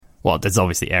Well, there's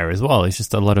obviously air as well. It's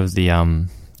just a lot of the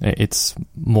it's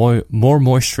more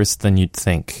moisturous than you'd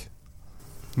think.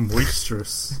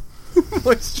 Moisturous.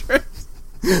 Moisturous.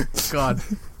 God,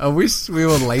 I wish we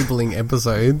were labeling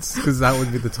episodes, because that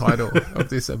would be the title of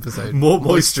this episode. More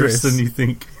moisturous than you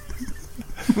think.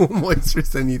 More moisturous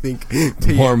than you think.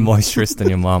 More moisturous than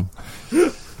your mum.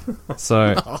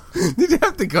 So, did you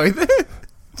have to go there?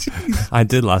 Jeez. I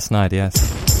did last night, yes.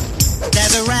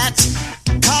 There's a rat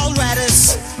called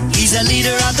Rattus. He's the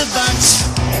leader of the bunch.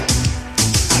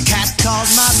 A cat called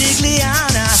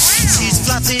Modigliana. She's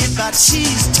fluffy, but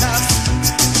she's tough.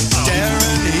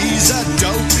 Darren, he's a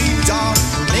dopey dog.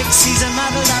 Mixie's a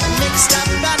muddled up, mixed up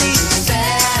bunny.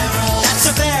 Pharaohs. That's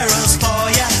the Pharaohs for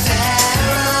ya.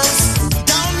 Pharaohs.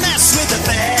 Don't mess with the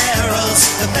Pharaohs.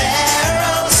 The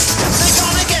Pharaohs. They're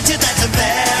gonna get you, that's the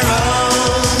Pharaohs.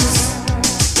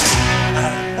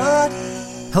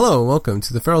 Hello and welcome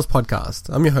to the Ferals Podcast.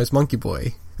 I'm your host, Monkey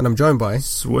Boy, and I'm joined by...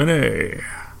 Swinny.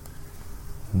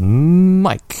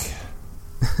 Mike.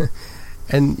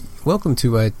 And welcome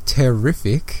to a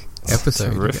terrific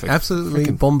episode. Terrific. Absolutely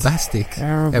Freaking bombastic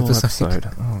Terrible episode.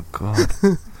 Oh, God.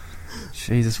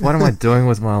 Jesus, what am I doing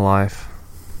with my life?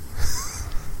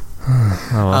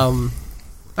 Oh, well.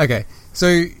 Okay,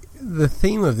 so the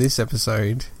theme of this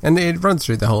episode, and it runs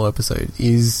through the whole episode,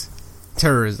 is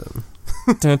terrorism.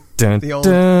 Dun, dun, the old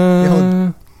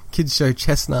dun. kids show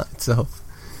Chestnut itself.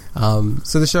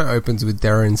 So the show opens with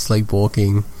Darren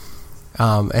sleepwalking,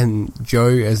 and Joe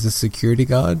as the security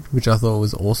guard, which I thought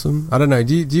was awesome. I don't know,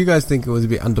 do you guys think it was a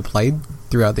bit underplayed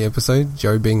throughout the episode,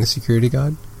 Joe being the security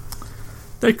guard?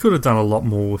 They could have done a lot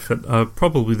more with it.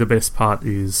 Probably the best part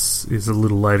is a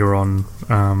little later on,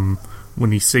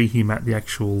 when you see him at the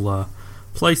actual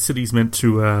place that he's meant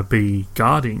to be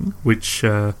guarding. Which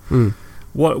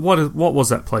what was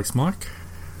that place, Mike?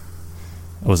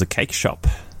 It was a cake shop.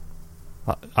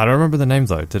 I don't remember the name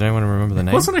though. Did anyone remember the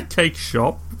name? It wasn't a cake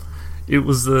shop. It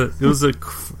was a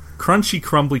crunchy,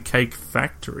 crumbly cake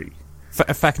factory.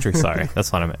 A factory. Sorry,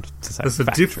 that's what I meant to say. There's a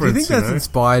Factory. difference. Do you think that's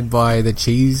inspired by the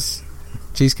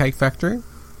cheesecake factory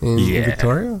in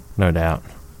Victoria? No doubt.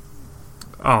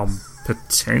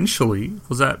 Potentially.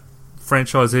 Was that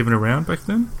franchise even around back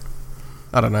then?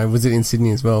 I don't know. Was it in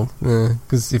Sydney as well?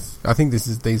 Because I think these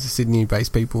are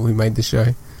Sydney-based people who made the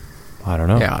show. I don't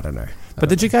know. Yeah, I don't know. But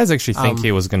did you guys actually think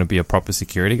he was going to be a proper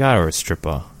security guard or a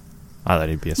stripper? I thought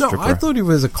he'd be a stripper. No, I thought he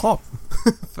was a cop.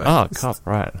 Oh, cop,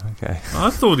 right, okay. I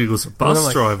thought he was a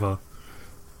bus driver.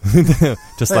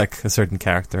 Just like a certain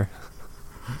character.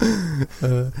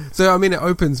 So, I mean, it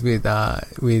opens with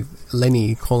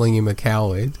Lenny calling him a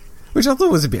coward, which I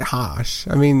thought was a bit harsh.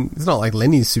 I mean, it's not like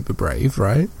Lenny's super brave,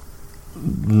 right?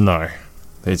 No,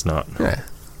 he's not. Yeah.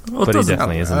 Well, but he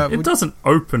definitely isn't. It doesn't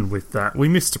open with that. We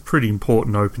missed a pretty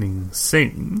important opening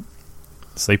scene.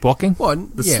 Sleepwalking? What?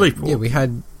 Sleepwalking. Yeah, we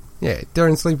had... Yeah,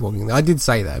 Darren sleepwalking. I did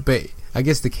say that, but I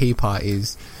guess the key part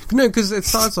is... No, because it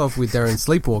starts off with Darren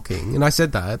sleepwalking, and I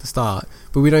said that at the start,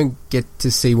 but we don't get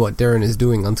to see what Darren is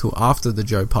doing until after the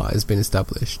Joe part has been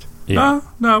established. Yeah.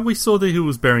 No, we saw that he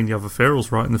was burying the other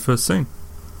Ferals right in the first scene.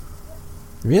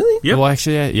 Really? Yep. Well,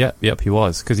 actually, yep, he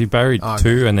was. Because he buried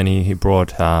two, and then he brought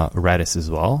Rattus as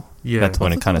well. Yeah. That's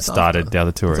when it kind of started. The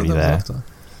other two were already there.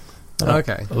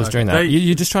 Okay. It was during that.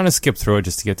 You're just trying to skip through it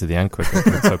just to get to the end quicker.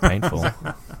 It's so painful.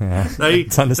 Yeah.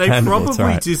 It's understandable. They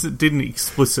probably didn't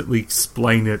explicitly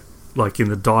explain it like in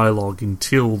the dialogue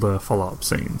until the follow-up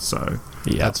scene. So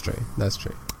yeah, that's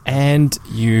true. And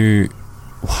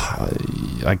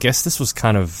I guess this was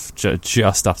kind of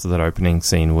just after that opening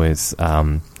scene with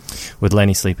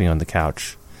Lenny sleeping on the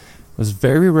couch. It was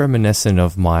very reminiscent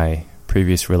of my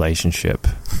previous relationship.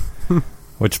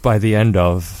 Which by the end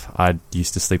of, I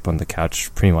used to sleep on the couch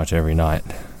pretty much every night.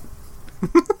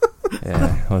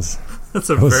 Yeah, That's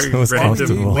a very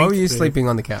random. Why were you sleeping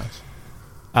on the couch?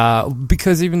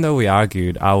 Because even though we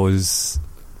argued, I was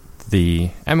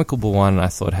the amicable one. I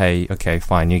thought, hey, okay,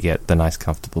 fine, you get the nice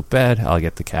comfortable bed, I'll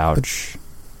get the couch.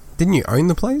 But didn't you own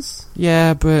the place?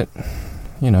 Yeah, but,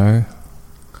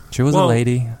 she was a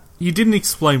lady. You didn't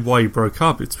explain why you broke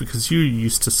up. It's because you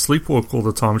used to sleepwalk all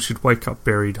the time and she'd wake up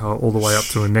buried all the way up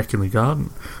to her neck in the garden.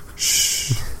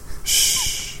 Shh.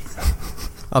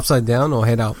 Upside down or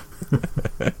head up?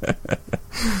 I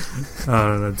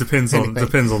don't know. Depends on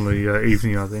the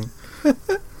evening, I think.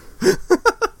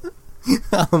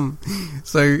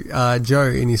 So Joe,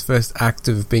 in his first act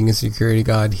of being a security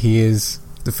guard, hears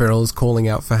the Ferals calling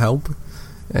out for help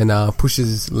and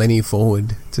pushes Lenny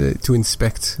forward to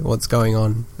inspect what's going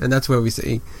on. And that's where we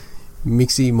see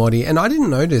Mixie, Moddy, and I didn't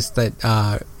notice that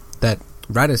that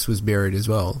Rattus was buried as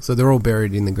well. So they're all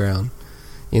buried in the ground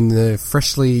in the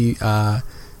freshly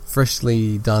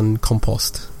freshly done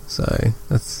compost. So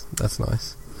that's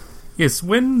nice. Yes,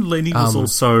 when Lenny was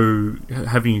also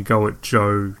having a go at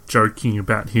Joe, joking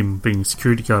about him being a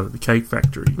security guard at the cake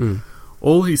factory,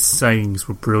 all his sayings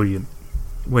were brilliant.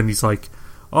 When he's like,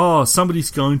 "Oh, somebody's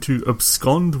going to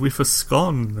abscond with a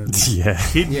scone, and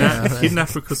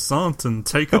kidnap a croissant, and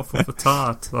take off with a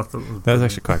tart." I thought that was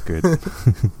actually quite good.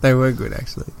 They were good,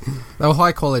 actually. They were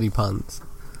high quality puns.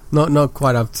 Not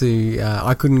quite up to.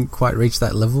 I couldn't quite reach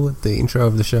that level at the intro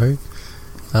of the show.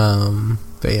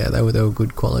 But yeah, they were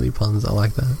good quality puns. I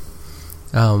like that.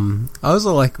 I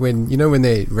also like when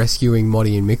they're rescuing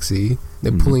Moddy and Mixie,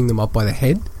 they're pulling them up by the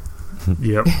head.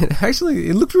 Yep. Actually,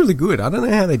 it looked really good. I don't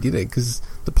know how they did it because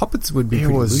the puppets would be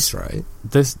pretty loose, right?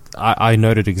 I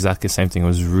noted exactly the same thing. It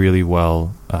was really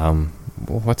well.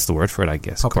 What's the word for it? I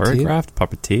guess choreographed,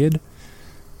 puppeteered,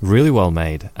 really well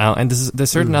made. And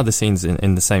there's certain other scenes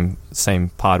in the same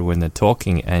part when they're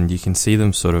talking, and you can see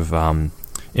them sort of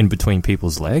in between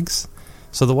people's legs.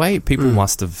 So the way people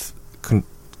must have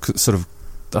sort of,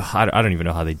 I don't even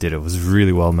know how they did it. It was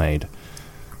really well made.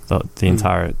 The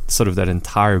entire sort of that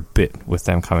entire bit with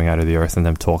them coming out of the earth and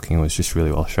them talking was just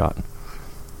really well shot.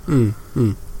 And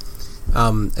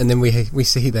then we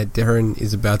see that Darren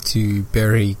is about to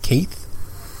bury Keith,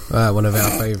 one of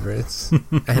our favourites,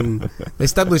 and they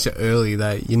establish it early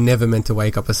that you're never meant to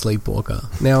wake up a sleepwalker.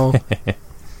 Now,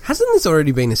 hasn't this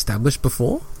already been established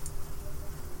before?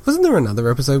 Wasn't there another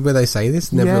episode where they say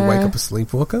this? Never wake up a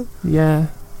sleepwalker? Yeah.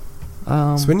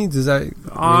 Swinny, does that ring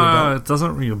a bell? It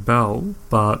doesn't ring a bell,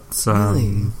 but...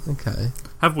 really? Okay.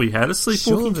 Have we had a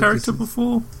sleepwalking character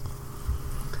before?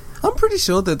 I'm pretty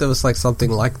sure that there was like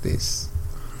something like this.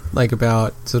 Like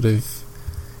about sort of,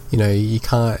 you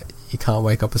can't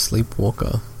wake up a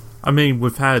sleepwalker. I mean,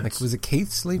 we've had... Like, was it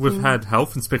Keith sleeping? We've had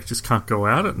health inspectors can't go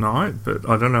out at night, but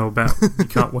I don't know about you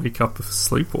can't wake up a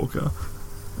sleepwalker.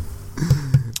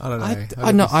 I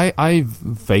don't know. I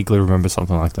vaguely remember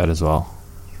something like that as well.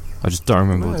 I just don't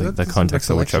remember the context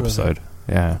of which episode.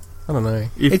 Yeah. I don't know.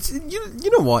 It's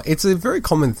you know what? It's a very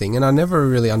common thing, and I never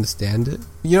really understand it.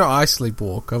 I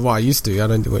sleepwalk. Well, I used to. I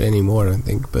don't do it anymore, I don't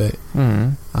think. But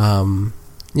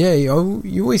yeah, you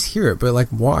always hear it. But like,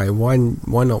 why? Why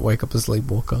not wake up a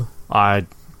sleepwalker? I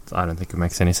don't think it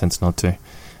makes any sense not to.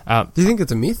 Do you think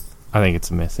it's a myth? I think it's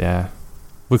a myth. Yeah,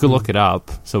 we could look it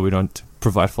up so we don't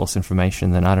provide false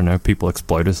information. Then I don't know, people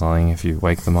explode or something if you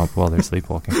wake them up while they're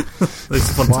sleepwalking.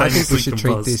 Well, I think we should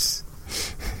treat this.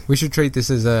 We should treat this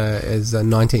as a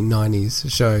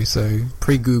 1990s show, so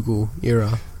pre-Google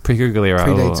era. Pre-Google era.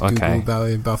 Predates okay.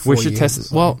 Google about 4 we should test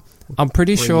it. Well, I'm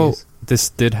pretty sure this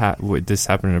did this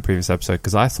happened in a previous episode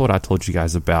because I thought I told you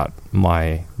guys about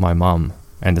my mum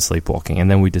and the sleepwalking,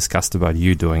 and then we discussed about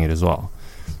you doing it as well.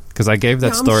 Because I gave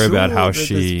that story about how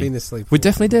she... We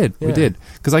definitely did. Yeah. We did.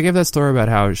 Because I gave that story about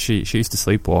how she used to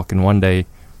sleepwalk, and one day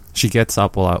she gets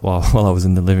up while I was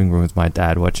in the living room with my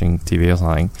dad watching TV or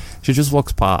something. She just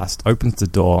walks past, opens the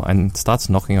door, and starts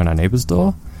knocking on our neighbour's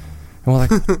door. And we're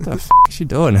like, what the f*** is she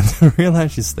doing? And then we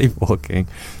realise she's sleepwalking.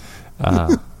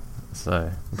 But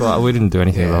we didn't do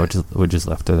anything about it. We just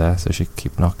left her there so she could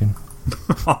keep knocking.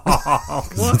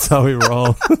 That's how we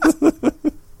roll.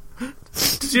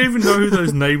 Did you even know who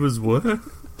those neighbours were?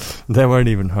 They weren't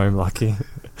even home, lucky.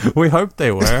 We hoped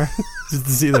they were, just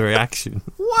to see the reaction.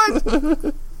 What?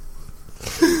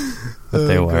 But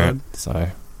they weren't, so...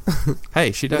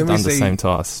 Hey, she'd have done the same to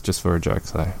us, just for a joke,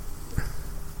 so...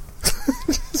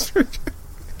 Just for a joke.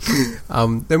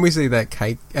 Then we see that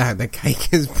cake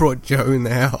has brought Joe in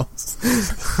the house.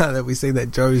 That we see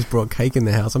that Joe's brought cake in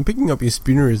the house. I'm picking up your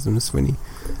spoonerism, Swinny.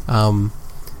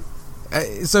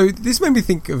 So this made me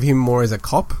think of him more as a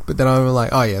cop, but then I'm like,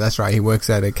 oh yeah, that's right, he works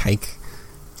at a cake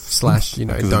 /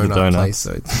 donut place,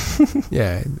 so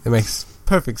yeah, it makes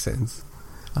perfect sense.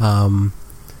 I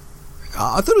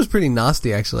thought it was pretty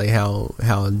nasty actually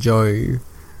how Joe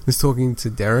was talking to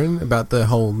Darren about the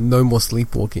whole no more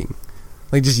sleepwalking.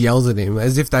 Like, just yells at him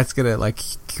as if that's gonna like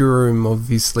cure him of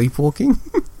his sleepwalking.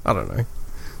 I don't know,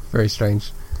 very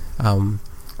strange.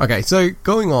 Okay, so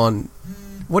going on,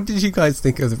 what did you guys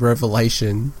think of the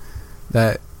revelation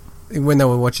that when they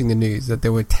were watching the news that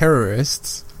there were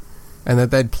terrorists and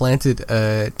that they'd planted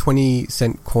a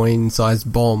 20-cent coin-sized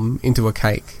bomb into a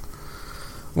cake?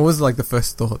 What was like the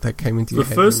first thought that came into your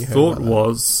head? The first thought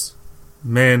was,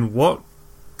 man, what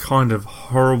kind of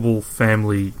horrible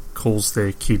family calls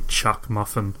their kid Chuck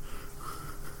Muffin?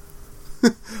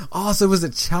 Oh, so was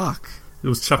it Chuck? It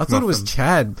was Chuck Muffin. I thought it was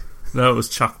Chad. No, it was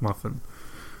Chuck Muffin.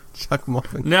 Chuck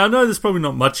Muffin. Now, I know there's probably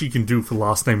not much you can do for the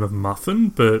last name of Muffin,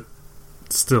 but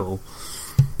still.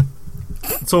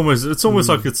 It's almost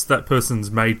like it's that person's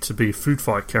made to be a food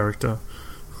fight character.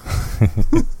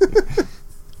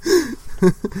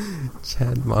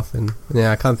 Chad Muffin.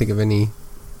 Yeah, I can't think of any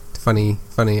funny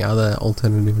other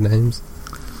alternative names.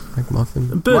 Mike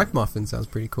Muffin. But Mike Muffin sounds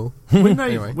pretty cool.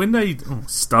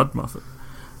 Stud Muffin.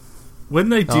 When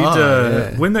they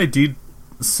did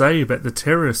say about the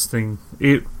terrorist thing,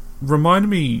 it reminded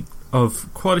me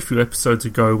of quite a few episodes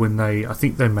ago when I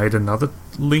think they made another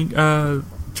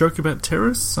joke about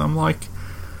terrorists. I'm like,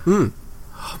 oh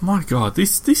my god,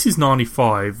 this is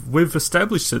 95. We've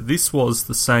established that this was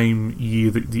the same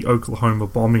year that the Oklahoma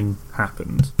bombing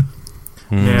happened.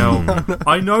 Now,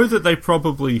 I know that they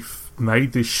probably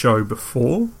made this show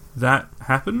before that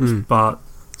happened, but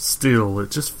still,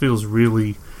 it just feels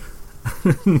really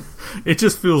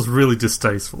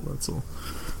distasteful, that's all.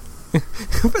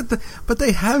 but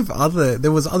they have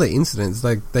there was other incidents,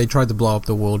 like they tried to blow up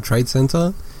the World Trade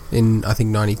Center in, I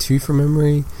think, 92 from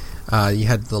memory. You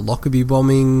had the Lockerbie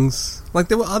bombings. Like,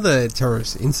 there were other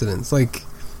terrorist incidents. Like,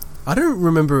 I don't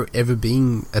remember ever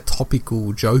being a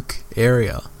topical joke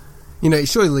area. You know,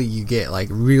 surely you get, like,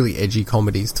 really edgy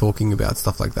comedies talking about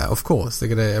stuff like that. Of course, they're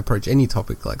going to approach any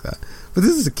topic like that. But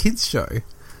this is a kids' show.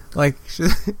 Like,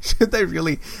 should they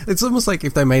really... It's almost like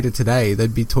if they made it today,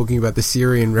 they'd be talking about the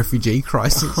Syrian refugee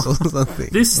crisis or something.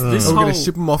 We're going to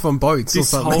ship them off on boats or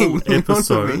something.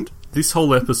 This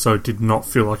whole episode did not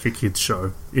feel like a kids'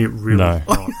 show. It really did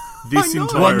not. This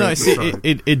entire episode...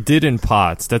 It did in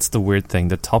parts. That's the weird thing.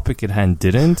 The topic at hand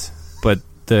didn't, but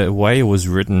the way it was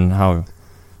written, how...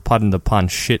 pardon the pun,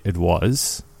 shit it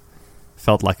was,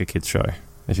 felt like a kid's show,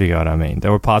 if you get what I mean.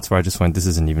 There were parts where I just went, this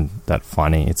isn't even that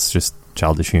funny, it's just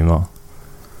childish humour.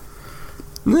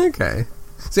 Okay.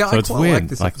 See, I quite like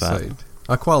this episode.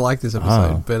 I quite like this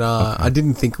episode, but okay. I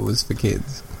didn't think it was for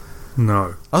kids.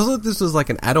 No. I thought this was like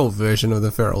an adult version of the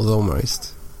Ferals,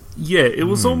 almost. Yeah, it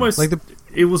was almost...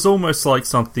 It was almost like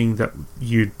something that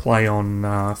you'd play on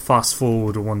Fast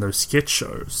Forward or one of those sketch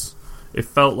shows. It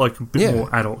felt like a bit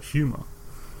more adult humour.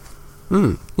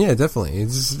 Yeah, definitely.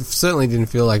 It certainly didn't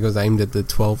feel like it was aimed at the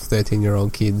 12,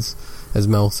 13-year-old kids, as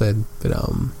Mel said. But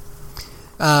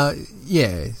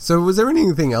yeah. So, was there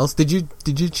anything else? Did you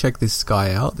check this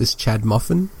guy out? This Chad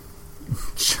Muffin?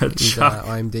 Chuck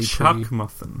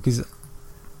Muffin. He's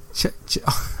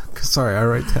sorry, I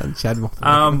wrote down Chad Muffin.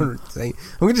 I'm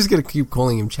just going to keep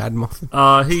calling him Chad Muffin.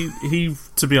 He,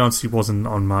 to be honest, he wasn't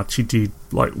on much. He did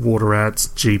like Water Rats,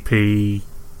 GP,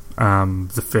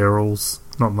 the Ferals.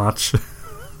 Not much.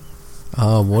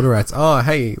 Water Rats. Oh,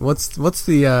 hey, what's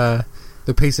the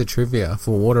piece of trivia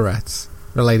for Water Rats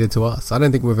related to us? I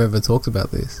don't think we've ever talked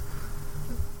about this.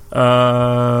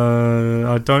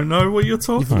 I don't know what you're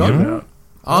talking about.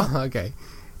 Oh, okay.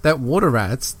 That Water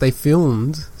Rats, they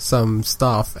filmed some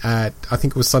stuff at, I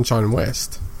think it was Sunshine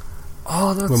West.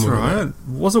 Oh, that's right.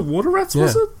 Was it Water Rats,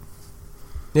 was it?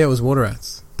 Yeah, it was Water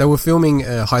Rats. They were filming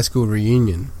a high school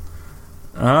reunion.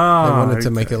 They wanted to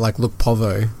make it like look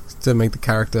povo, to make the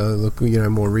character look,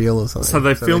 more real or something. So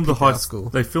they filmed the high school.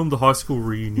 They filmed the high school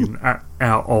reunion at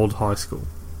our old high school.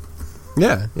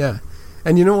 Yeah.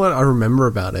 And you know what I remember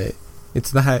about it? It's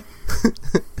that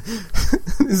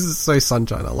this is so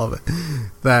Sunshine. I love it.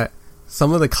 That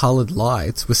some of the coloured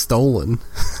lights were stolen.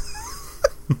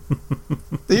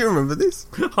 Do you remember this?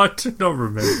 I do not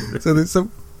remember this.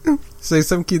 So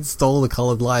some kids stole the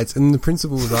coloured lights, and the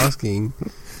principal was asking,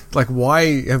 like,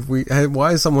 why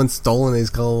has someone stolen these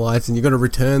colour lights, and you got to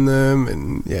return them?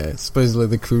 And yeah, supposedly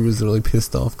the crew was really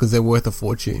pissed off because they're worth a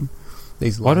fortune.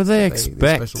 These lights, what do they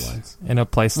expect in a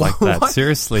place like that?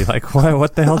 Seriously, like, why?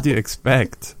 What the hell do you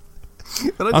expect?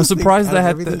 I'm surprised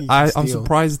I'm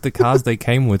surprised the cars they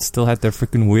came with still had their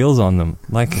freaking wheels on them.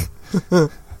 Like,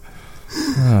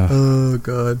 oh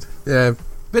god, yeah.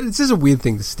 But it's just a weird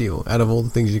thing to steal out of all the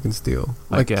things you can steal.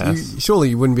 Like, I guess. Surely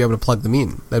you wouldn't be able to plug them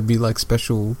in. That'd be like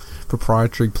special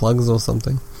proprietary plugs or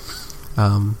something.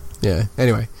 Yeah,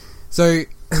 anyway. So,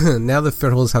 now the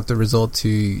Ferals have to resort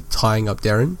to tying up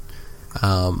Darren,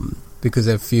 because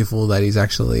they're fearful that he's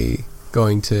actually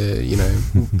going to,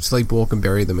 sleepwalk and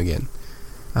bury them again.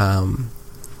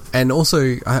 And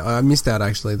also, I missed out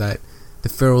actually that the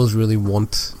Ferals really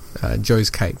want Joe's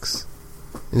cakes,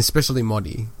 and especially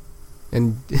Moddy.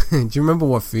 And do you remember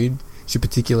what food she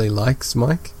particularly likes,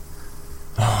 Mike?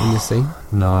 In this scene?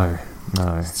 No.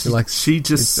 She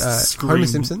just screamed. Homer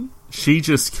Simpson? She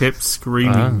just kept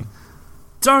screaming,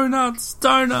 donuts!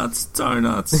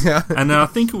 Yeah. And then I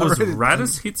think it was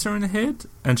Rattus hits her in the head,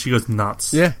 and she goes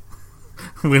nuts. Yeah.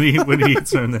 when he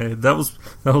hits her in the head. That was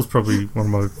probably one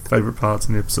of my favourite parts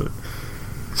in the episode.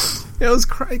 Yeah, it was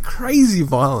crazy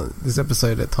violent, this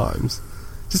episode at times.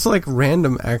 Just like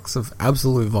random acts of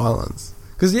absolute violence.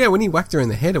 Because, yeah, when he whacked her in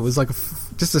the head, it was like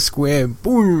just a square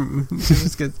boom.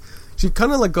 She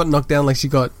kind of like got knocked down, like she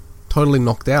got totally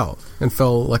knocked out and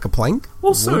fell like a plank.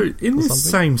 Also, in this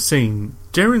same scene,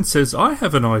 Darren says, I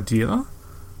have an idea.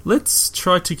 Let's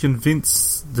try to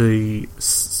convince the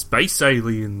space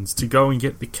aliens to go and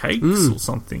get the cakes or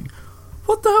something.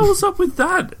 What the hell was up with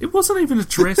that? It wasn't even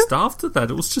addressed after that.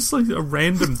 It was just like a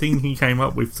random thing he came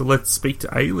up with to let's speak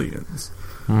to aliens.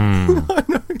 I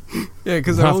know. Yeah,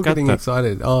 because they're all getting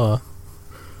excited. Oh.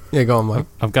 Yeah, go on, Mike.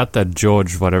 I've got that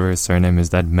George, whatever his surname is,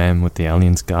 that meme with the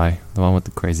aliens guy. The one with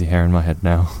the crazy hair in my head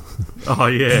now. Oh,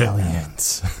 yeah.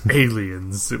 Aliens.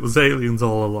 Aliens. It was aliens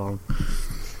all along.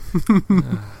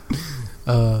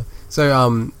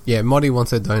 Moddy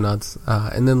wants her donuts.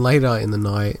 And then later in the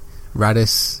night,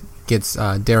 Rattus gets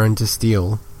Darren to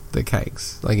steal the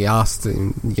cakes. Like, he asked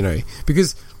him,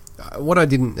 because what I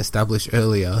didn't establish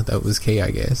earlier that was key,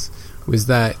 I guess, was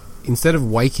that instead of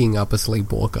waking up a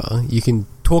sleepwalker, you can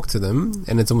talk to them,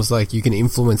 and it's almost like you can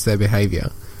influence their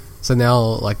behaviour. So now,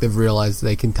 like, they've realised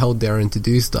they can tell Darren to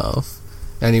do stuff,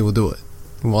 and he will do it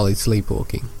while he's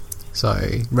sleepwalking. So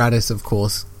Rattus, of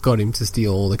course, got him to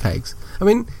steal all the cakes. I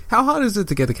mean, how hard is it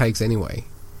to get the cakes anyway?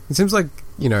 It seems like,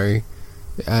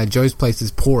 Joe's place is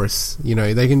porous.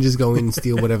 They can just go in and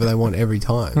steal whatever they want every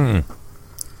time.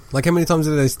 Like, how many times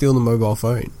did they steal the mobile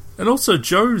phone? And also,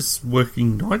 Joe's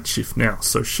working night shift now,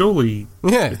 so surely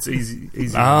it's easy.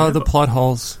 The plot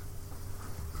holes.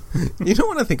 You know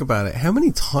what I think about it? How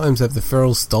many times have the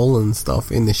Ferals stolen stuff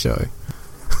in the show?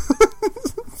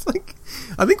 It's like,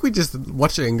 I think we just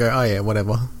watch it and go, oh yeah,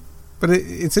 whatever. But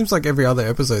it seems like every other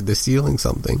episode they're stealing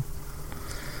something.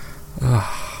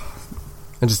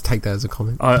 And just take that as a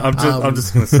comment. I'm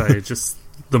just going to say, just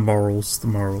the morals.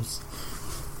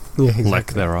 Yeah, exactly. Lack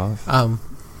thereof.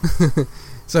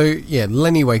 So, yeah,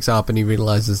 Lenny wakes up and he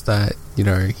realises that,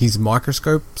 his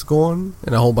microscope's gone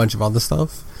and a whole bunch of other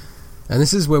stuff. And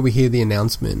this is where we hear the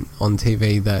announcement on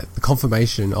TV that the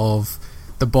confirmation of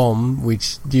the bomb,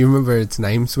 which, do you remember its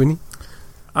name, Swinny?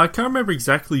 I can't remember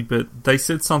exactly, but they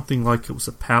said something like it was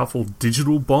a powerful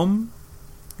digital bomb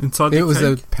inside the cake. It was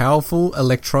a powerful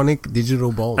electronic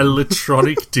digital bomb.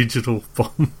 Electronic digital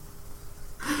bomb.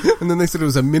 And then they said it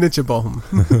was a miniature bomb.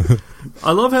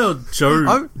 I love how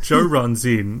Joe runs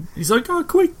in. He's like, oh,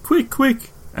 quick.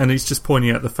 And he's just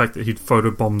pointing out the fact that he'd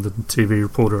photobombed the TV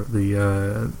reporter at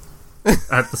the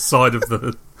at the side of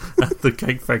the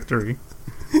cake factory.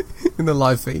 In the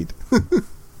live feed.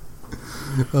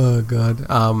 Oh, God.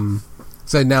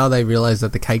 So now they realise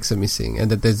that the cakes are missing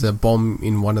and that there's a bomb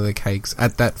in one of the cakes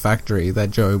at that factory that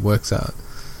Joe works at.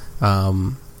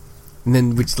 And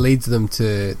then, which leads them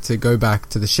to go back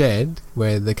to the shed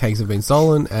where the cakes have been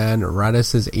stolen and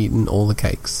Rattus has eaten all the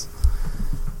cakes.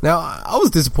 Now, I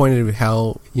was disappointed with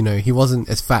how, he wasn't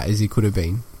as fat as he could have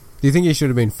been. Do you think he should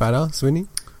have been fatter, Swinny?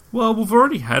 Well, we've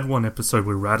already had one episode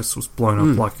where Rattus was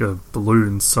blown up like a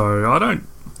balloon, so I don't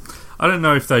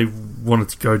know if they wanted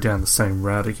to go down the same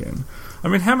route again. I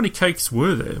mean, how many cakes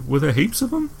were there? Were there heaps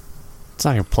of them? It's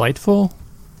like a plateful?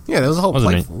 Yeah, there was a whole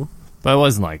plateful. But it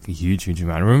wasn't like a huge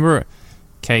amount. Remember,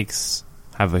 cakes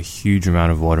have a huge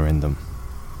amount of water in them.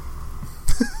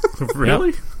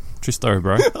 Really? Yep. True story,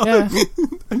 bro. Yeah.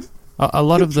 a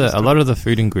lot of the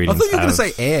food ingredients. I thought you were going to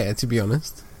say air, to be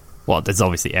honest. Well, there's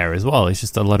obviously air as well. It's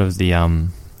just a lot of the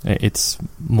it's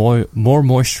more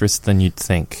moisturous than you'd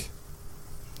think.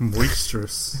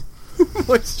 Moisturous.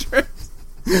 Moisturous.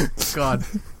 God,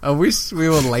 I wish we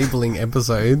were labelling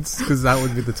episodes, because that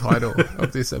would be the title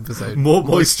of this episode. More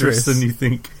moisturous than you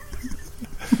think.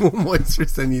 More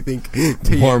moisturous than you think.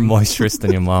 More moisturous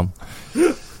than your mum.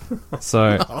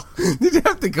 So, did you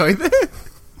have to go there?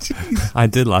 Jeez. I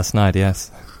did last night, yes.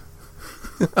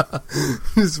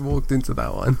 Just walked into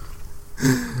that one.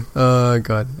 Oh,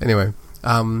 God. Anyway,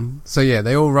 so yeah,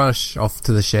 they all rush off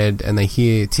to the shed and they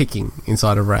hear ticking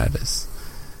inside of Rattus.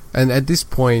 And at this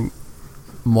point,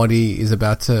 Moddy is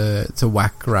about to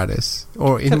whack Rattus.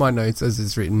 Or in my notes, as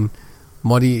it's written,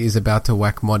 Moddy is about to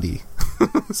whack Moddy.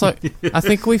 So, I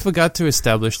think we forgot to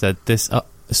establish that this,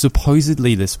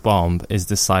 supposedly this bomb is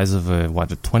the size of a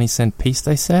 20-cent piece,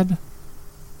 they said?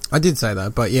 I did say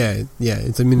that, but yeah,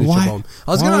 it's a miniature bomb.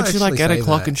 Why would you add a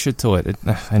clock and shit to it?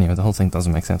 Anyway, the whole thing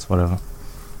doesn't make sense, whatever.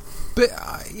 But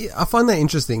I find that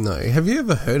interesting, though. Have you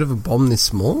ever heard of a bomb this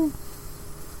small?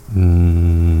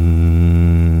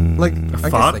 Like, I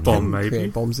guess they bomb, can maybe.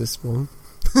 Create bombs this small.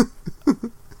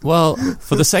 Well,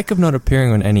 for the sake of not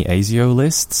appearing on any ASIO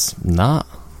lists, nah.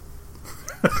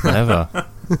 Never. I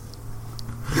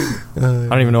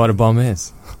don't even know what a bomb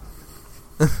is.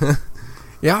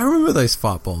 Yeah, I remember those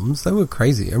fart bombs. They were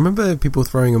crazy. I remember people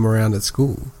throwing them around at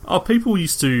school. Oh, people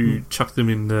used to chuck them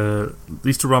in the... They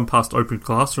used to run past open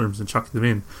classrooms and chuck them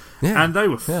in. Yeah. And they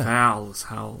were foul as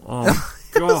hell. Oh,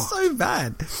 God. It was so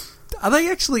bad. Are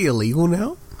they actually illegal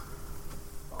now?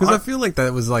 Because I feel like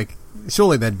that was like...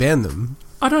 Surely they'd ban them.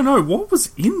 I don't know. What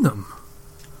was in them?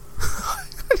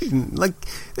 Like,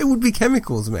 it would be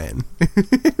chemicals, man.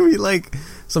 It would be like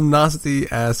some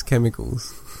nasty-ass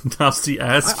chemicals.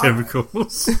 Nasty-ass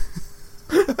chemicals.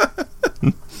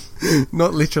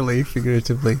 Not literally,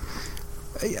 figuratively.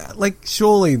 Like,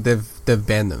 surely they've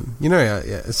banned them. You know,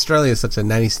 Australia is such a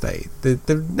nanny state.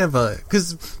 They've never...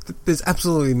 Because there's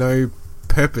absolutely no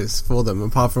purpose for them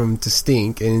apart from to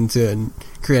stink and to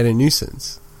create a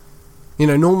nuisance. You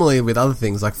know, normally with other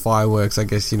things like fireworks, I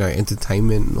guess, you know,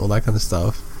 entertainment and all that kind of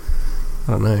stuff.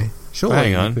 I don't know. Surely.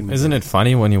 Hang on. Isn't it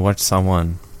funny when you watch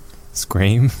someone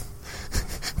scream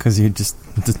because you just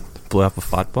blew up a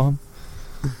fart bomb?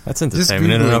 That's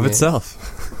entertainment in and of itself.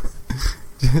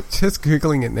 Just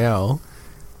Googling it now.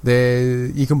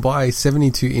 You can buy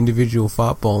 72 individual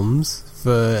fart bombs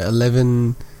for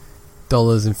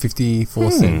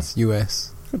 $11.54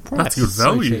 US. Good price. That's good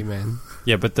value. So cheap, man.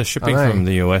 Yeah, but the shipping from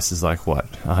the US is like,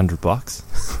 what, $100?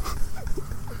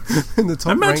 In the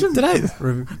top Imagine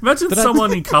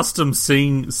someone in customs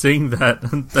seeing that,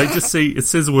 and they just see it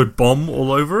says the word bomb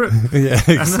all over it. Yeah,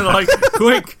 exactly. And they're like,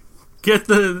 "Quick, get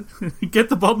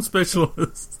the bomb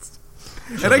specialist."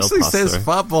 It actually says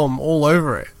fart bomb all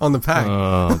over it on the pack.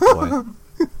 Oh boy!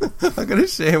 I gotta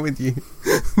share with you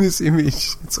this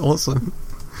image. It's awesome.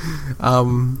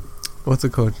 What's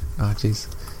it called? Oh,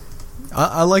 jeez.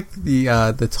 I like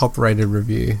the top rated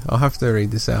review. I'll have to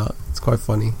read this out. It's quite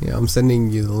funny. Yeah, I'm sending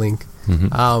you the link.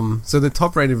 Mm-hmm. So the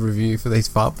top rated review for these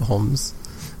fart bombs,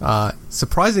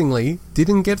 surprisingly,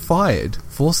 didn't get fired.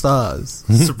 4 stars.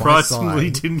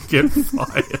 Surprisingly, didn't get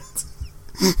fired.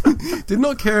 Did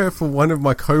not care for one of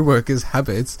my co-workers'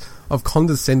 habits of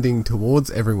condescending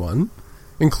towards everyone,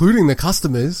 including the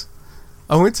customers.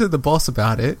 I went to the boss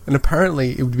about it, and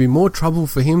apparently it would be more trouble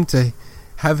for him to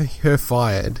have her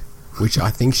fired, which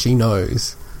I think she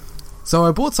knows. So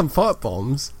I bought some fart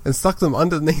bombs and stuck them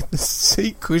underneath the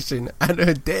seat cushion at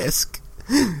her desk.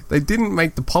 They didn't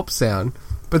make the pop sound,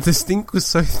 but the stink was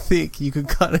so thick you could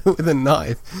cut it with a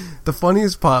knife. The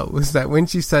funniest part was that when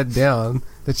she sat down,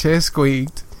 the chair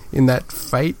squeaked in that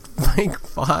fake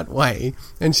fart way,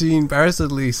 and she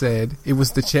embarrassedly said it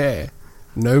was the chair.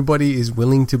 Nobody is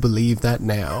willing to believe that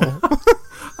now.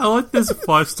 I like there's a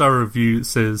 5-star review that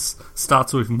says,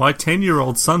 starts with, my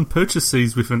 10-year-old son purchased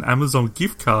these with an Amazon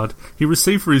gift card he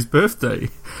received for his birthday.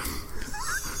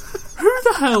 Who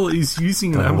the hell is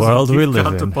using an Amazon gift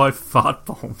card to buy fart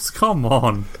bombs? Come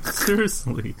on.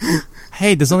 Seriously.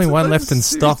 Hey, there's only one left in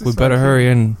stock. We better hurry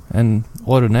and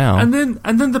order now. And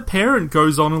then the parent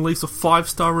goes on and leaves a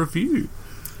 5-star review.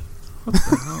 What the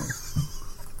hell?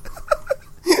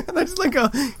 And that's like a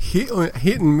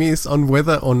hit and miss on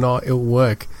whether or not it'll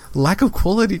work. Lack of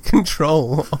quality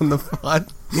control on the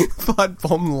fart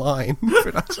bomb line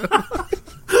production line.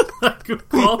 Lack of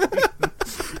quality.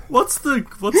 What's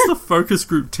the focus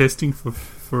group testing for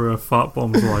fart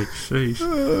bombs like? Sheesh.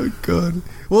 Oh god.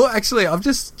 Well, actually, I've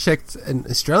just checked an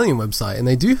Australian website and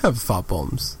they do have fart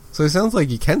bombs. So it sounds like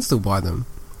you can still buy them.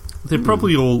 They're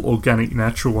probably all organic,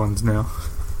 natural ones now.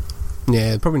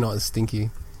 Yeah, probably not as stinky.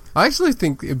 I actually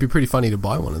think it'd be pretty funny to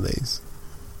buy one of these.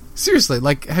 Seriously,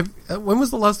 like, when was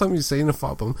the last time you've seen a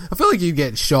fart bomb? I feel like you'd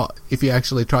get shot if you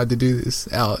actually tried to do this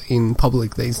out in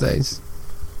public these days.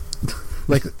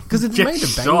 Like, because it made a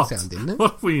bang sound, didn't it?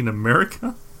 What, are we in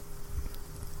America?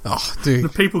 Oh, dude. The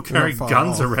people carry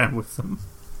guns around with them.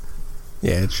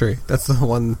 Yeah, true. That's the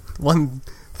one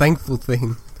thankful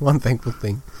thing. One thankful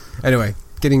thing. Anyway,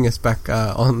 getting us back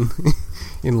on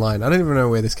in line. I don't even know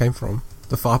where this came from.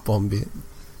 The fart bomb bit.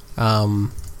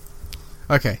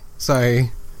 Okay, so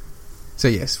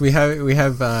yes, we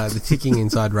have the ticking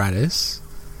inside Rattus,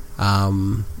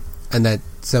 and that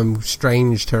some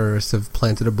strange terrorists have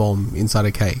planted a bomb inside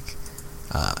a cake.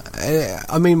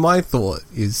 I mean, my thought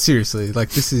is, seriously,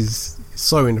 like, this is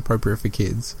so inappropriate for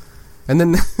kids. And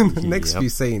then the next few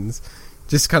scenes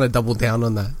just kind of double down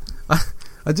on that.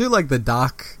 I do like the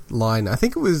dark line. I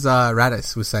think it was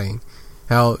Rattus was saying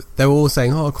how they were all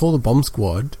saying, "Oh, call the bomb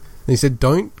squad." And he said,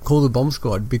 "Don't call the bomb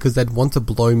squad because they'd want to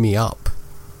blow me up."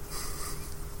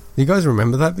 You guys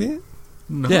remember that bit?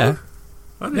 No. Yeah.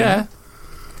 Yeah.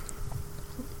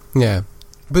 Yeah.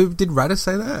 But did Rattus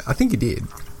say that? I think he did.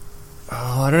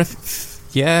 Oh, I don't know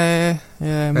yeah,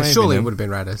 maybe. Surely it would have been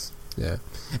Rattus. Yeah.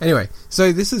 Anyway,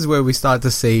 so this is where we start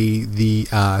to see the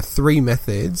 3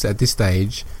 methods at this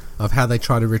stage of how they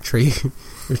try to retrieve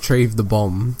the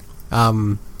bomb.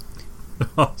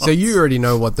 So you already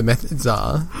know what the methods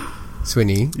are,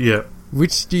 Swinny. Yeah.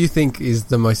 Which do you think is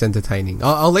the most entertaining?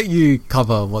 I'll let you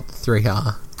cover what the three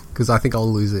are, because I think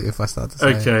I'll lose it if I start to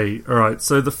say it. Okay, alright.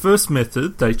 So the first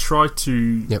method, they try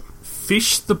to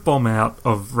fish the bomb out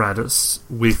of Rattus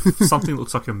with something that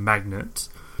looks like a magnet.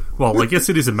 Well, I guess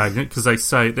it is a magnet, because they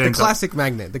say... The classic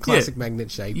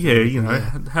magnet shape. Yeah, you know,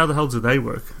 how the hell do they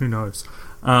work? Who knows?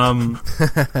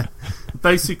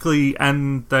 Basically,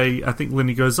 and I think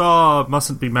Lenny goes, it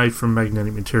mustn't be made from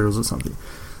magnetic materials or something.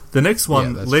 The next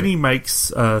one, Lenny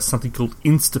makes something called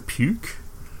Insta-Puke.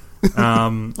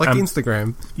 Like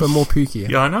Instagram, but more pukey.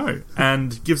 Yeah, I know.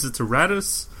 And gives it to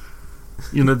Rattus.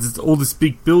 You know, there's all this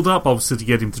big build-up, obviously, to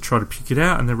get him to try to puke it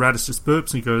out, and then Rattus just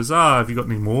burps and he goes, have you got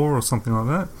any more, or something like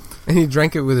that. And he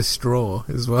drank it with a straw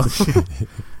as well.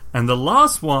 And the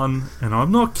last one, and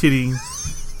I'm not kidding,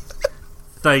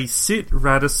 they sit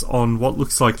Rattus on what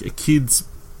looks like a kid's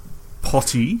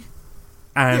potty,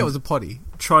 and it was a potty.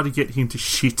 Try to get him to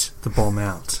shit the bomb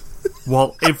out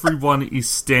while everyone is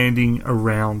standing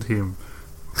around him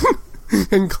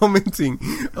and commenting,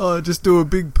 just do a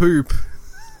big poop.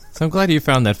 So I'm glad you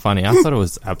found that funny. I thought it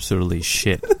was absolutely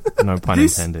shit. No pun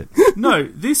intended. No,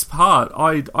 this part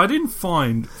I didn't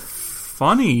find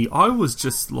funny. I was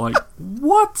just like,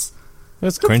 what?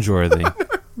 That's cringeworthy.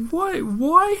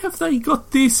 Why have they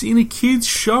got this in a kid's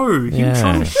show? Him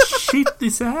trying to shit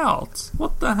this out.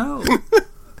 What the hell?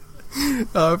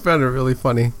 I found it really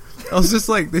funny. I was just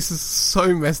like, this is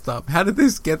so messed up. How did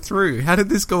this get through? How did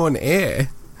this go on air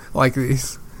like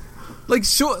this? Like,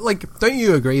 sure, like, don't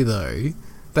you agree though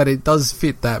that it does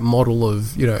fit that model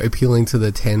of, you know, appealing to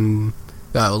the 12,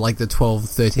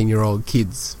 13-year-old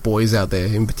kids, boys out there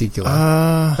in particular?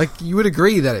 Like, you would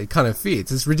agree that it kind of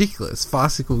fits. It's ridiculous,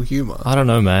 farcical humour. I don't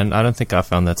know, man. I don't think I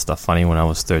found that stuff funny when I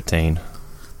was 13.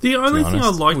 The only thing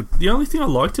I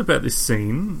liked about this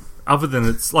scene, other than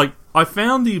it's like, I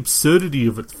found the absurdity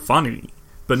of it funny,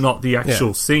 but not the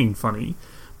actual scene funny.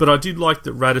 But I did like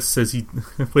that Rattus says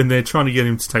when they're trying to get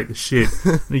him to take the shit,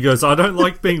 and he goes, I don't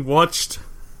like being watched.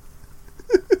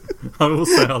 I will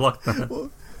say I like that.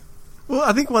 Well,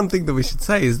 I think one thing that we should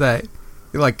say is that,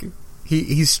 like,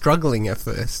 he's struggling at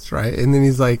first, right? And then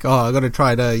he's like, I got to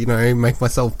try to, you know, make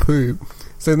myself poop.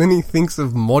 So then he thinks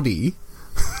of Moddy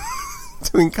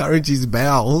to encourage his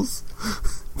bowels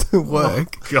to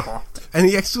work. Oh, God. And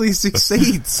he actually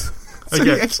succeeds. So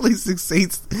he actually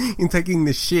succeeds in taking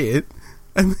the shit,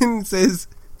 and then says,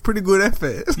 pretty good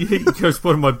effort. Yeah, he goes,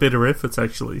 one of my better efforts,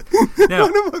 actually. Now,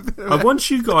 I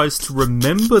want you guys to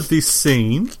remember this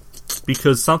scene,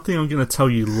 because something I'm going to tell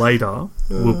you later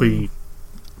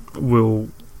will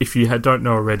if you don't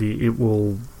know already,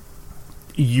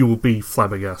 you will be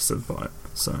flabbergasted by it.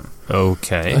 So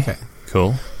okay,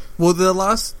 cool. Well, the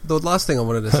last thing I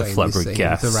wanted to say in this scene,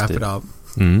 to wrap it up,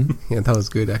 yeah, that was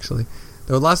good actually.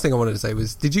 The last thing I wanted to say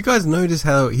was, did you guys notice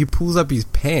how he pulls up his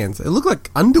pants? It looked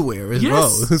like underwear as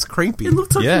well. It was creepy. It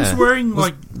looked like he was wearing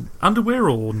like underwear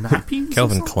or nappies.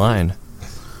 Calvin Klein.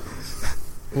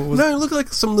 No, it looked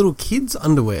like some little kid's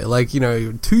underwear, like, you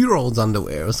know, 2-year-old's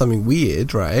underwear or something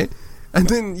weird, right? And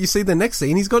then you see the next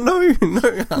scene, he's got no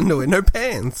underwear, no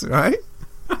pants, right?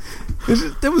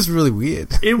 That was really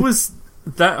weird.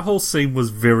 That whole scene was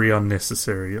very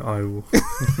unnecessary. It was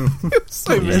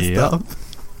so messed up.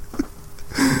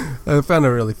 I found it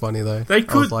really funny though. They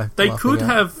could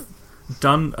have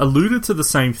alluded to the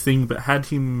same thing, but had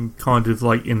him kind of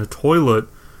like in a toilet,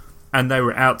 and they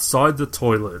were outside the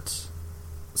toilet,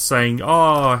 saying,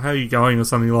 "Oh, how are you going?" or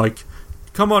something like,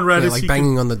 "Come on, Rattus," like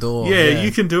banging on the door. Yeah,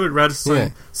 you can do it,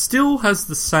 Rattus. Still has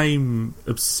the same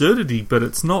absurdity, but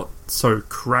it's not so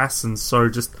crass and so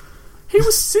just. He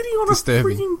was sitting on a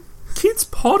freaking kid's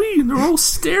potty, and they're all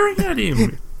staring at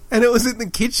him. And it was in the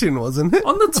kitchen, wasn't it?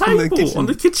 On the table. On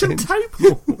the kitchen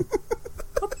table.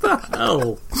 What the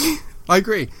hell? I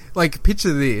agree. Like,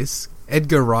 picture this.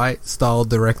 Edgar Wright-style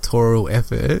directorial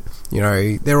effort. You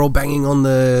know, they're all banging on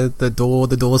the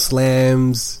door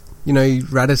slams. You know,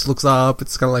 Rattus looks up.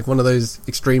 It's kind of like one of those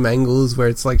extreme angles where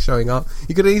it's, like, showing up.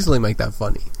 You could easily make that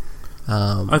funny.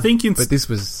 I think but this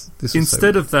was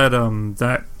instead of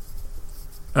that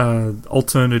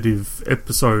alternative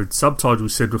episode subtitle we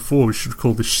said before, we should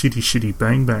call this Shitty Shitty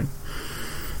Bang Bang.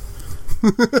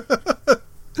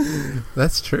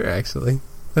 That's true, actually.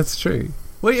 That's true.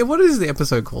 Wait, what is the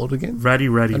episode called again? Ratty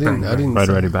Ratty Bang Bang.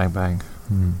 Ratty Bang Bang.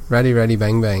 Ratty Ratty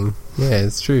Bang Bang. Yeah,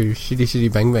 it's true. Shitty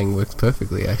Shitty Bang Bang works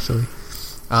perfectly, actually.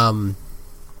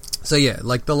 So yeah,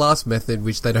 like the last method,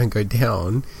 which they don't go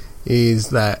down, is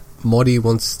that Moddy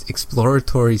wants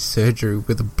exploratory surgery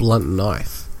with a blunt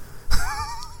knife.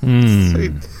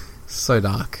 So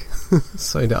dark.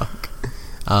 So dark.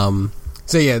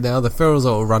 So yeah, now the ferals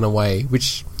all run away,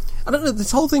 which, I don't know,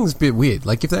 this whole thing's a bit weird.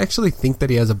 Like, if they actually think that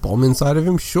he has a bomb inside of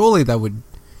him, surely they would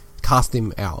cast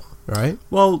him out, right?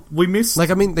 Well, we missed... Like,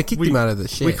 I mean, they kicked him out of the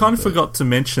shed. We kind of forgot to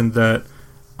mention that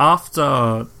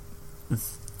after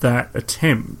that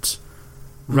attempt,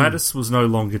 Rattus was no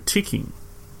longer ticking.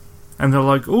 And they're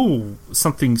like, oh,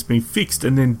 something's been fixed.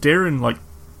 And then Darren, like,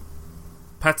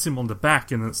 pats him on the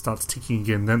back and then it starts ticking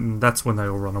again. Then that's when they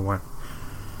all run away.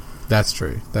 That's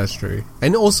true. That's true.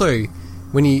 And also,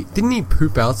 when didn't he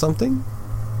poop out something?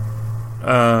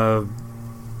 No,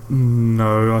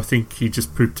 I think he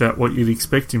just pooped out what you'd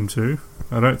expect him to.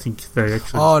 I don't think they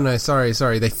actually... Oh, no, sorry.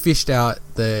 They fished out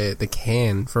the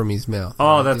can from his mouth.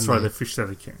 Oh, that's right. They fished out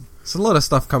a can. There's a lot of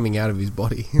stuff coming out of his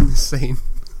body in this scene.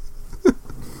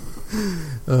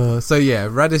 So yeah,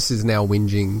 Rattus is now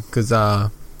whinging because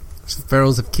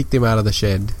ferals have kicked him out of the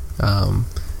shed.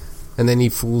 And then he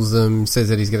fools them, says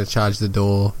that he's going to charge the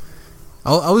door.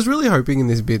 I was really hoping in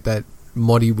this bit that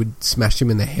Moddy would smash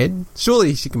him in the head.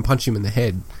 Surely she can punch him in the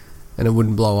head and it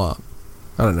wouldn't blow up.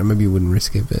 I don't know, maybe he wouldn't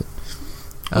risk it, but...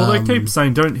 Well, they keep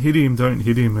saying, don't hit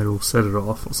him, it'll set it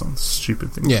off, or some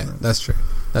stupid thing. Yeah, that's true.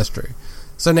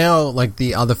 So now, like,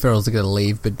 the other ferals are going to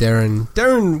leave, but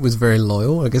Darren was very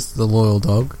loyal, I guess the loyal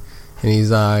dog, and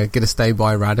he's going to stay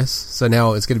by Rattus. So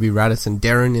now it's going to be Rattus and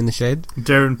Darren in the shed.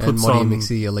 Darren puts and Moddy on... and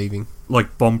Mixie are leaving.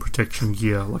 Like, bomb protection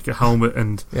gear, like a helmet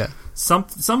and... Yeah.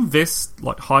 Some vest,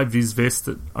 like high-vis vest,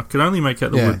 that I could only make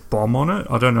out the word bomb on it.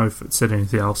 I don't know if it said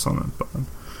anything else on it, but...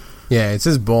 Yeah, it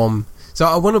says bomb. So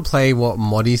I want to play what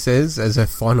Moddy says as her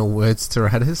final words to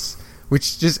Rattus,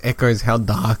 which just echoes how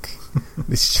dark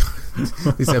this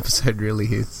episode really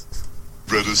is.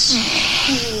 Rattus.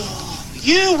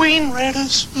 You win,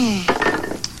 Rattus.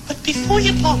 But before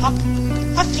you blow up,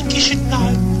 I think you should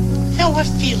know how I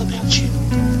feel about you.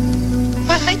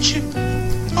 I hate you.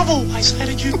 I've always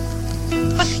hated you.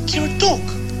 I think you're a dog,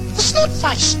 a snot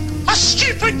face, a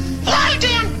stupid,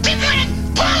 low-down,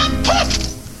 big-headed pile of poop.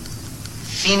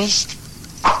 Finished?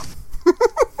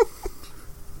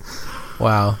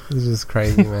 Wow, this is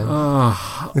crazy, man.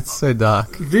 It's so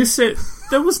dark.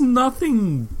 There was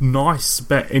nothing nice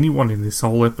about anyone in this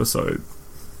whole episode.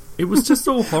 It was just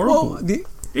all horrible. Well,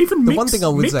 Even one thing I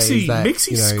would say is that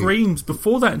Mixie screams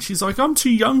before that, and she's like, "I'm too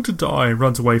young to die," and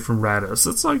runs away from Rattus.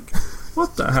 It's like,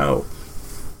 what the hell?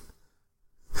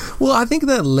 Well, I think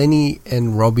that Lenny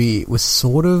and Robbie were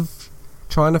sort of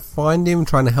trying to find him,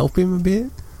 trying to help him a bit.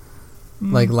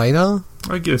 Like later,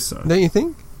 I guess so. Don't you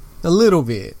think? A little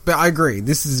bit, but I agree.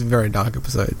 This is a very dark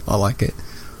episode. I like it.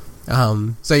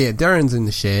 So yeah, Darren's in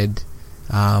the shed,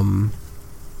 and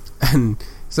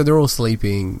so they're all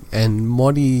sleeping, and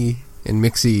Moddy and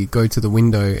Mixie go to the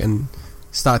window and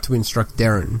start to instruct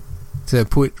Darren to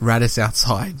put Rattus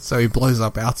outside, so he blows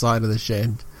up outside of the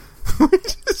shed.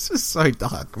 Which is just so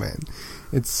dark, man.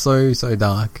 It's so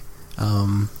dark.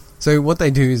 So what they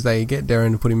do is they get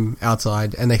Darren to put him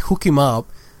outside, and they hook him up.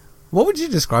 What would you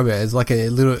describe it as? Like a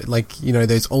little, like, you know,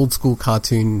 those old school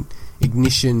cartoon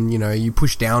ignition. You know, you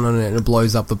push down on it and it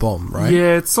blows up the bomb, right?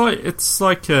 Yeah, it's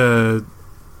like a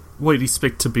what you'd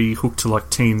expect to be hooked to like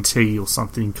TNT or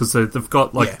something, because they've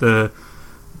got like the,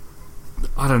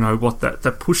 I don't know what that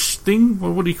push thing.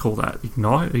 What do you call that?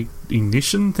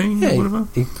 Ignition thing, or whatever.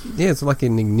 Yeah, it's like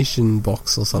an ignition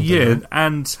box or something. Yeah, right?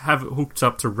 and have it hooked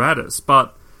up to Rattus,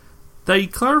 but they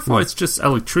clarify it's just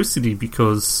electricity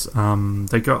because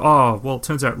they go, oh, well, it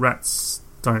turns out rats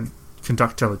don't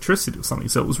conduct electricity or something.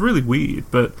 So it was really weird,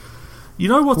 but you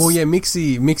know what's... Well, yeah,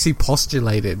 Mixie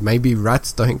postulated maybe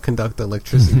rats don't conduct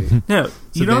electricity. Now,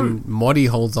 so then Moddy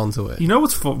holds onto it. You know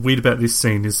what's weird about this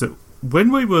scene is that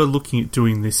when we were looking at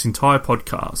doing this entire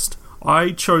podcast, I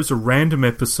chose a random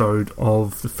episode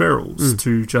of The Ferals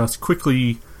to just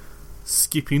quickly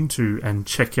skip into and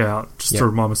check out, just to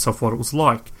remind myself what it was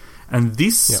like. And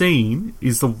this scene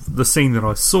is the scene that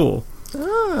I saw.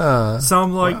 So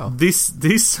I'm like,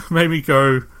 this made me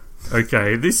go,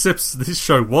 okay, this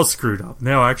show was screwed up.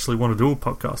 Now I actually want to do a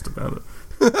podcast about it.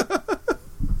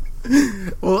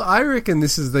 Well, I reckon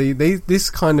this is this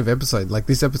kind of episode, like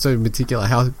this episode in particular,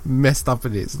 how messed up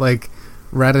it is. Like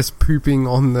Rattus pooping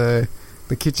on the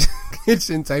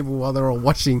kitchen table while they're all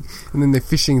watching, and then they're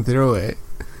fishing through it.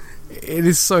 It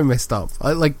is so messed up.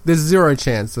 There's zero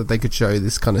chance that they could show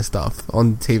this kind of stuff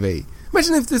on TV.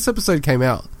 Imagine if this episode came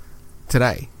out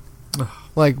today.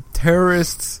 Like,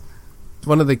 terrorists,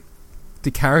 one of the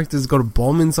characters got a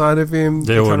bomb inside of him.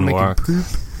 They wouldn't make work. Him poop.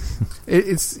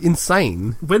 It's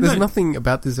insane. There's nothing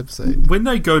about this episode. When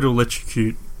they go to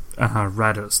electrocute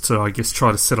Rattus to, I guess,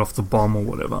 try to set off the bomb or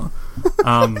whatever.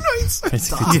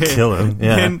 Basically to kill him.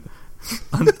 Yeah.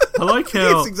 I like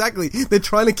how Yes, exactly. They're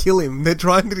trying to kill him. I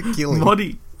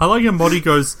like how Moddy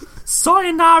goes,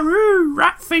 "Sayonara,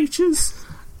 rat features."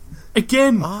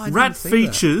 Again, I didn't rat see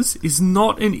features is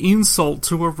not an insult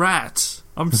to a rat.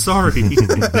 I'm sorry.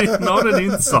 It's not an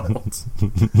insult.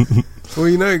 Well,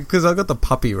 you know, because I got the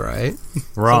puppy, right?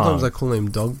 Wrong. Sometimes I call him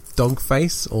dog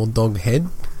face or dog head.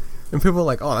 And people are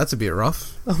like, oh, that's a bit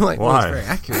rough. I'm like, well, it's Why? very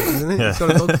accurate, isn't it? He's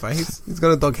got a dog face. He's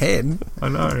got a dog head. I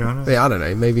know. But yeah, I don't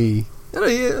know. Maybe...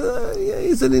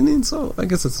 is it an insult? I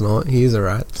guess it's not. He is a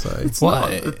rat, so... It's Well,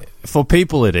 not. for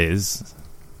people it is.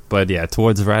 But yeah,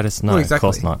 towards Rattus, no, Well, exactly.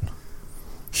 of course not.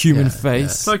 Human Yeah,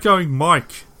 face. It's like going,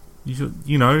 Mike,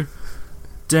 you know,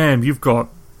 damn, you've got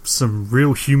some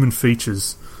real human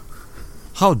features.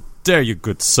 How dare you,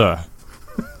 good sir?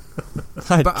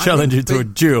 I But I challenge you think to a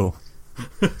duel.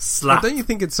 Slap. But don't you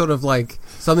think it's sort of like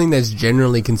something that's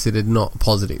generally considered not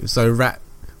positive? So rat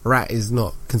is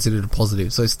not considered a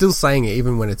positive. So still saying it,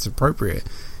 even when it's appropriate,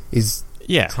 is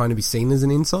Yeah. trying to be seen as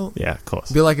an insult. Yeah, of course.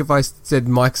 It'd be like if I said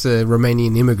Mike's a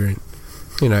Romanian immigrant.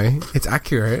 You know, it's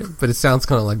accurate, but it sounds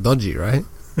kind of like dodgy, right?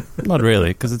 Not really,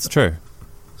 because it's true.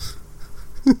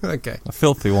 Okay. A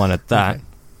filthy one at that.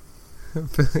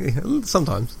 Okay.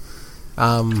 Sometimes.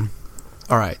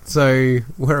 Alright, so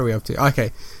where are we up to?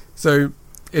 Okay, so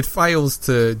it fails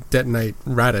to detonate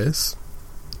Rattus.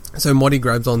 So Moddy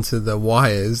grabs onto the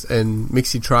wires and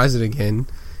Mixie tries it again,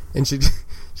 and she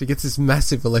gets this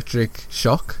massive electric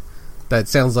shock that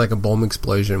sounds like a bomb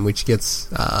explosion, which gets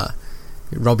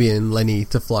Robbie and Lenny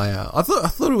to fly out. I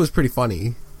thought it was pretty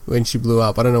funny when she blew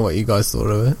up. I don't know what you guys thought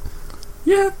of it.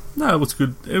 Yeah, no, it was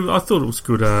good. I thought it was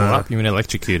good. You mean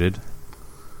electrocuted?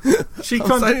 She I'm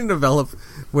kind starting to develop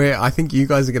where I think you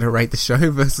guys are going to rate the show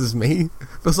versus me.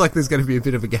 Feels like there's going to be a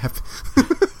bit of a gap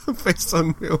based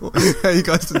on how you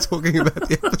guys are talking about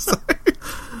the episode.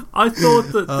 I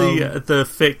thought that the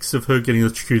effects of her getting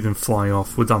electrocuted and flying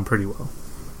off were done pretty well.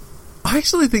 I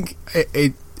actually think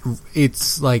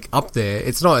it's like up there.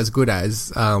 It's not as good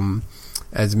as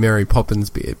Mary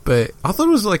Poppins bit, but I thought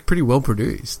it was like pretty well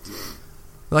produced.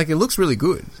 Like, it looks really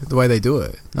good, the way they do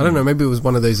it. I don't know, maybe it was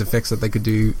one of those effects that they could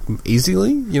do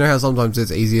easily. You know how sometimes it's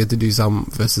easier to do some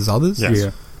versus others?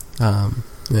 Yes. Yeah.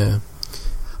 Yeah.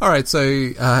 Alright, so,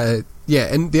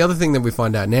 and the other thing that we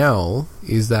find out now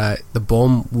is that the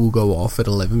bomb will go off at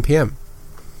 11 PM.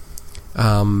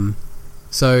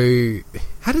 So,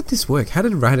 how did this work? How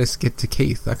did Rattus get to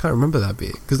Keith? I can't remember that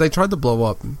bit. Because they tried to blow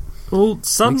up... Well,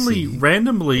 suddenly, Mixie.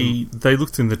 randomly, they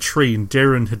looked in the tree and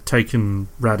Darren had taken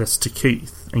Rattus to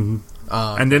Keith. And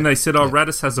then they said,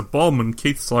 Rattus has a bomb, and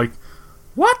Keith's like,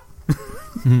 what?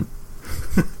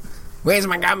 Where's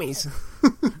my gummies?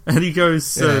 And he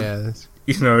goes, I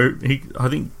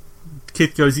think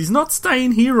Keith goes, he's not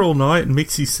staying here all night, and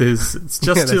Mixie says, it's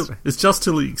just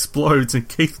till he explodes, and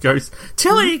Keith goes,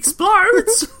 till he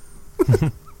explodes?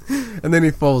 And then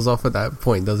he falls off at that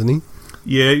point, doesn't he?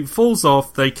 Yeah, he falls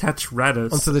off, they catch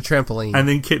Rattus. Onto the trampoline. And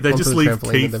then they just leave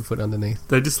Keith. And then put underneath.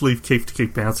 They just leave Keith to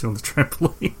keep bouncing on the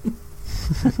trampoline.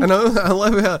 And I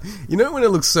love how, you know when it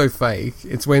looks so fake,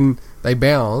 it's when they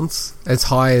bounce as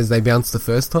high as they bounced the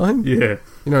first time. Yeah.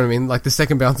 You know what I mean? Like the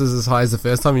second bounce is as high as the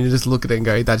first time, and you just look at it and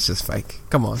go, that's just fake.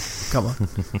 Come on.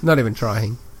 Not even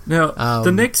trying. Now,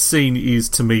 the next scene is,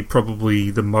 to me, probably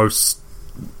the most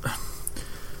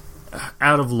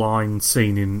out of line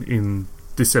scene in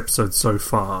this episode so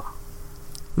far.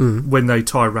 When they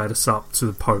tie Rattus up to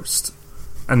the post.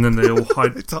 And then they all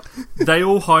hide. They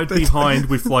all hide behind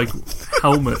with like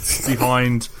helmets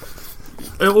behind,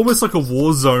 almost like a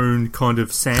war zone kind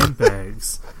of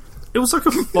sandbags. It was like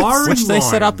a firing Which they line.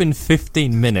 set up in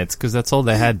 15 minutes, because that's all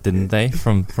they had, didn't they?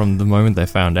 From the moment they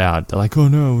found out, they're like, "Oh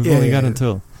no, we've only got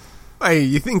until." Hey,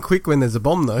 you think quick when there's a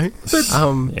bomb though?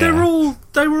 But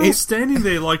they were all standing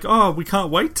there like, "Oh, we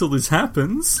can't wait till this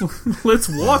happens. Let's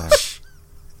watch."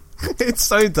 It's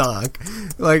so dark.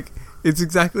 Like, it's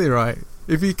exactly right.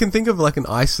 If you can think of like an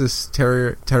ISIS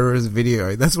terrorist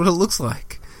video, that's what it looks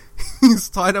like. He's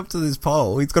tied up to this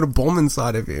pole. He's got a bomb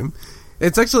inside of him.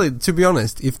 It's actually, to be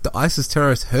honest, if the ISIS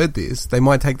terrorists heard this, they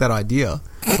might take that idea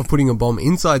of putting a bomb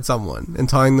inside someone and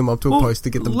tying them up to a post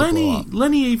to get them to blow up.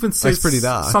 Lenny even says pretty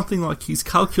dark. something like he's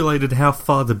calculated how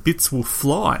far the bits will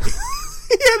fly.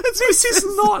 This is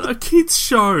not a kids'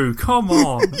 show. Come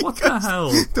on, what the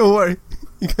hell? Don't worry.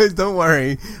 You guys, don't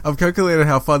worry. I've calculated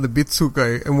how far the bits will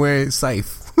go, and we're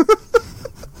safe.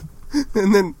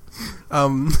 And then,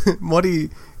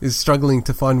 Moddy is struggling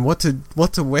to find what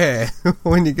to wear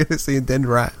when you're going to see a dead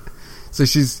rat. So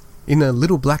she's in a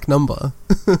little black number.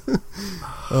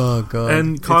 Oh god!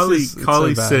 And It's Kylie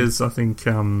so bad. says, I think,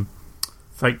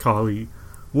 fake Kylie,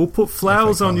 we'll put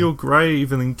flowers on your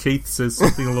grave, and then Keith says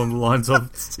something along the lines of,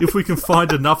 if we can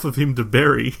find enough of him to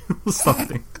bury, or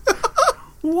something.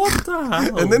 What the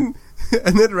hell? And then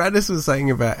Radis was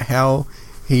saying about how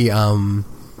he's going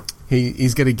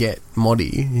to get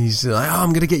Moddy. He's like, oh, I'm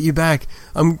going to get you back.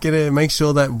 I'm going to make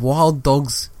sure that wild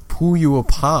dogs pull you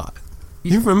apart.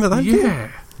 You remember that?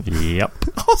 Yeah. Yep.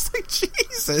 I was like,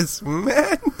 Jesus,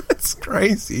 man, that's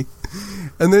crazy.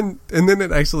 And then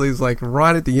it actually is like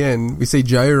right at the end, we see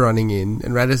Joe running in,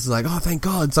 and Radis is like, oh, thank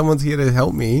God, someone's here to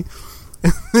help me.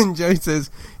 And then Joe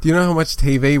says, do you know how much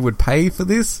TV would pay for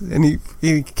this? And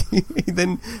he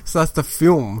then starts to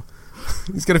film.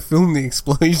 He's going to film the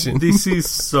explosion. This is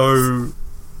so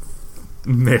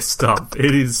messed up.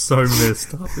 It is so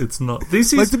messed up. It's not.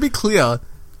 This is, like, to be clear,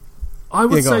 I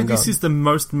would say this is the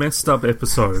most messed up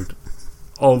episode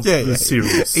of the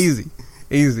series.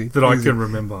 Easy. That I can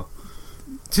remember.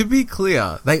 To be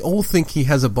clear, they all think he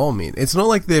has a bomb in. It's not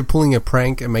like they're pulling a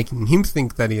prank and making him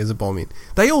think that he has a bomb in.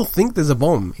 They all think there's a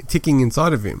bomb ticking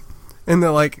inside of him. And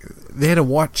they're like, there to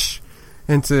watch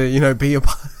and to, be a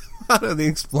part of the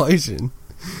explosion.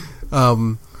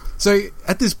 So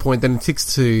at this point, then it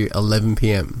ticks to 11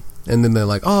 p.m. And then they're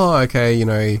like, oh, okay,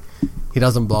 he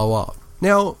doesn't blow up.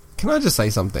 Now, can I just say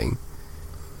something?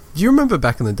 Do you remember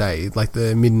back in the day, like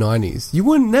the mid-90s, you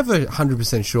were never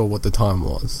 100% sure what the time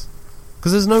was?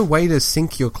 Because there's no way to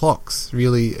sync your clocks,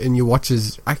 really, and your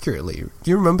watches accurately. Do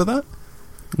you remember that?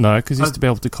 No, because you used to be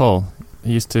able to call.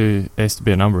 There used to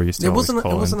be a number you used to It always wasn't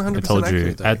call. It wasn't 100% it told you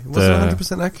accurate, though. at It wasn't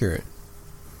 100% accurate.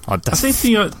 Oh, I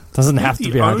think doesn't have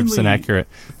to be 100% accurate.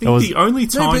 I think the only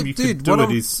time you could do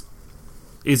it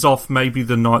is off maybe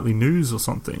the nightly news or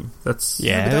something. That's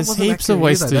yeah. That there's heaps of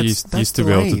ways to used to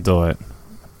be able to do it.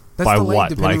 That's by delayed, what?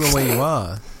 depending Like on where you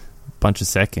are. Bunch of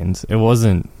seconds. It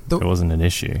wasn't an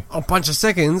issue. A bunch of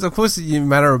seconds. Of course, you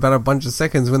matter about a bunch of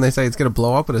seconds when they say it's going to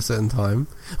blow up at a certain time.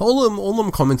 All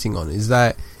I'm commenting on is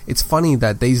that it's funny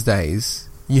that these days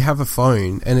you have a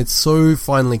phone and it's so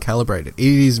finely calibrated. It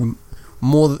is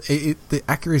more. The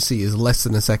accuracy is less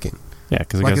than a second. Yeah,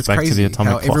 because it goes back to the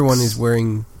atomic clocks. Everyone is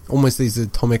wearing almost these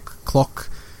atomic clock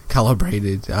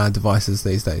calibrated devices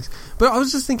these days. But I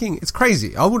was just thinking, it's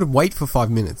crazy. I would wait for 5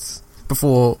 minutes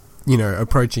before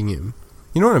approaching him.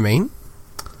 You know what I mean?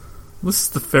 This is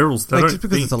the ferals. Just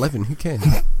because it's 11, who cares?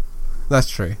 That's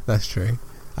true.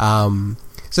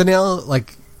 So now,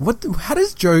 like, how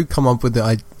does Joe come up with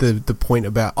the point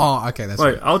about? Oh, okay, that's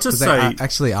right. I'll just say,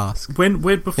 actually ask when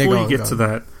before you get to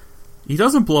that, he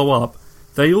doesn't blow up.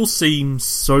 They all seem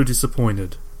so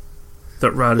disappointed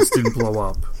that Radis didn't blow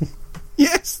up.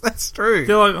 Yes, that's true.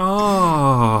 They're like,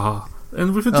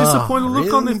 and with a disappointed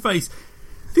look on their face.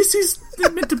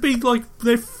 They're meant to be like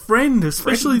their friend,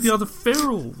 especially the other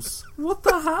ferals. What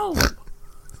the hell?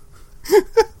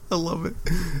 I love it.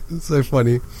 It's so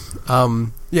funny.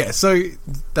 So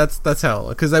that's how,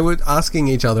 because they were asking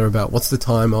each other about what's the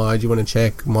time. Oh, do you want to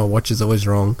check? My watch is always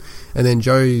wrong. And then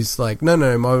Joe's like, no,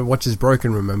 my watch is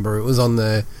broken. Remember, it was on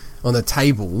the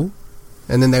table.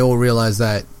 And then they all realize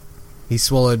that he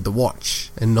swallowed the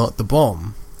watch and not the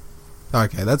bomb.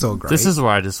 Okay, that's all great. This is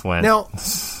where I just went, now,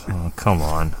 oh, come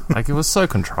on. Like, it was so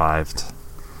contrived.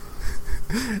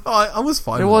 I was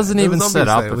fine. It wasn't even set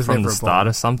up from the start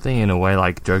or something in a way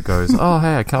like Joe goes, oh,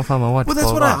 hey, I can't find my watch. Well, that's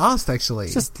what I asked, actually.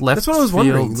 Just left That's what I was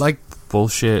wondering. Like,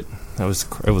 bullshit. It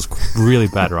was really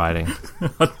bad writing.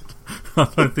 I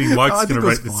don't think Mike's going to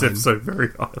rate this episode very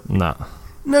high.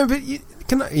 No, but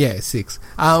can I? Yeah, 6.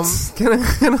 Can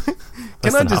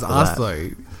I just ask though?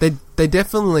 They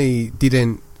definitely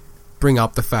didn't bring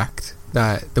up the fact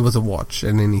that there was a watch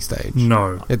at any stage.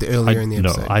 No, earlier in the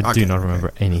episode. No, I do not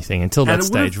remember anything until that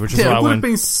stage, which is why I went.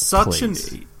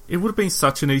 It would have been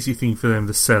such an easy thing for them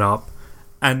to set up,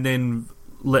 and then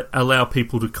allow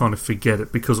people to kind of forget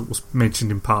it because it was mentioned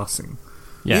in passing.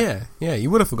 Yeah, you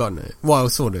would have forgotten it. Well,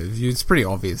 sort of. It's pretty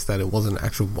obvious that it wasn't an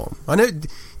actual bomb. I know.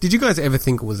 Did you guys ever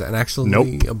think it was a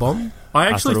bomb? I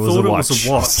actually thought it was a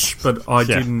watch, but I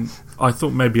didn't. I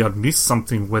thought maybe I'd missed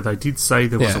something where they did say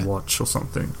there was a watch or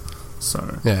something.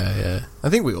 So yeah. I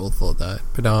think we all thought that.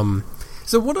 But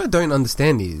so what I don't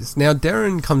understand is now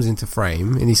Darren comes into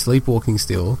frame and he's sleepwalking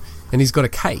still, and he's got a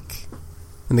cake,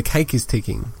 and the cake is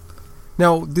ticking.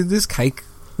 Now, did this cake?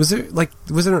 Was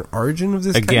there an origin of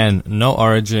this Again, cake? No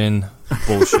origin.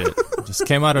 Bullshit. Just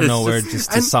came out of nowhere to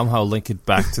somehow link it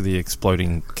back to the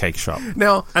exploding cake shop.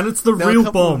 Now, and it's the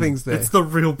real bomb. It's the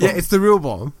real bomb. Yeah, it's the real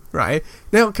bomb, right?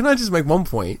 Now, can I just make one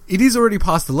point? It is already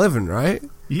past 11, right?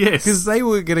 Yes. Because they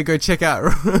were going to go check out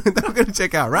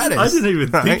Ratty. I didn't even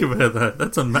think about that.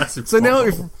 That's a massive So bomb.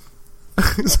 now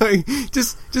So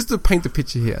just to paint the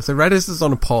picture here. So Radis is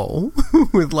on a pole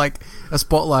with like a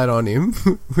spotlight on him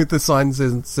with the sign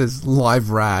says live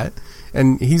rat,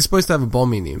 and he's supposed to have a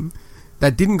bomb in him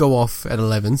that didn't go off at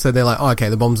 11. So they're like, oh, okay,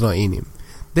 the bomb's not in him.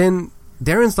 Then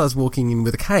Darren starts walking in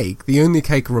with a cake, the only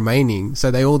cake remaining.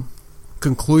 So they all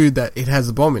conclude that it has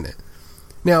a bomb in it.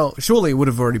 Now, surely it would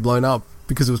have already blown up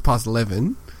because it was past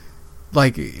 11.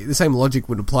 Like, the same logic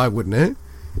would apply, wouldn't it?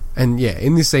 And yeah,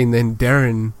 in this scene then,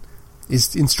 Darren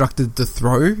is instructed to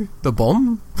throw the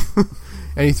bomb,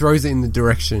 and he throws it in the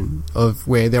direction of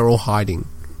where they're all hiding,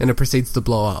 and it proceeds to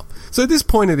blow up. So at this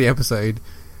point of the episode,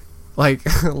 like,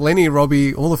 Lenny,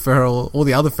 Robbie, all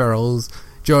the other ferals,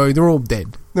 Joe, they're all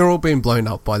dead. They're all being blown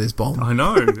up by this bomb. I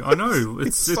know.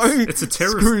 It's a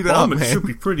terrorist bomb. It should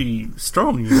be pretty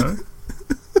strong, you know?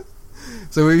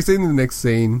 So we've seen the next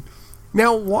scene.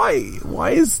 Now, why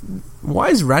is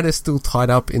Radis still tied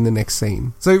up in the next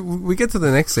scene? So we get to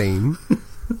the next scene.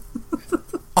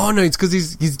 Oh no, it's because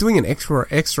he's doing an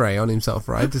X-ray on himself,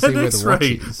 right? To see where the watch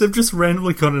is. They've just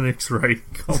randomly got an X-ray.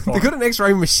 They've got an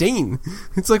X-ray machine.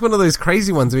 It's like one of those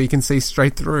crazy ones where you can see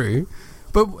straight through.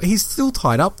 But he's still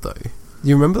tied up though.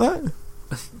 You remember that?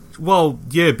 Well,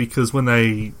 yeah, because when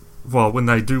they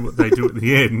do what they do at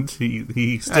the end,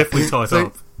 he's definitely tied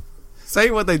up. Say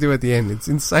what they do at the end. It's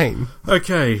insane.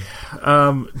 Okay.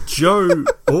 Joe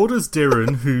orders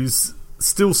Darren, who's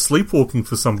still sleepwalking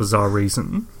for some bizarre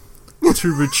reason,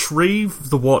 to retrieve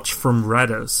the watch from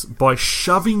Radis by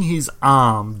shoving his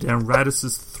arm down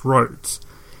Radis's throat.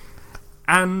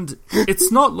 And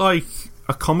it's not like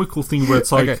a comical thing where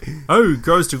it's like, okay, oh,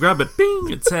 goes to grab it, bing,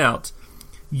 it's out.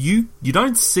 You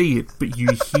don't see it, but you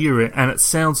hear it, and it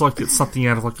sounds like it's something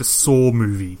out of like a Saw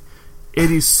movie. It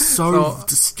is so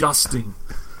disgusting.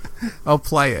 I'll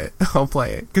play it.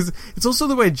 Because it's also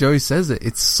the way Joe says it.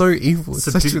 It's so evil.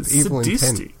 It's such with evil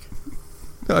intent.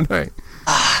 I know.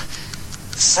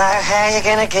 So how are you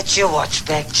going to get your watch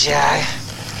back, Joe?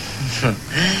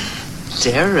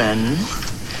 Darren,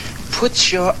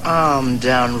 put your arm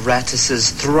down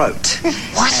Rattus's throat.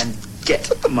 What? And get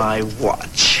my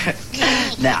watch.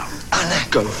 Now,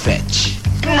 go fetch.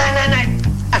 No.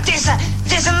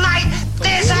 There's a mate.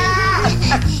 There's a...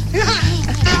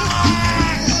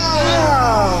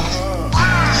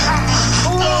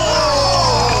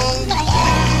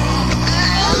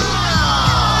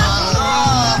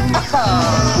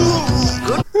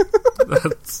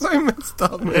 That's so messed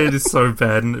up, man. It is so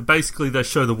bad. And basically they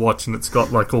show the watch and it's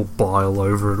got like all bile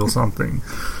over it or something.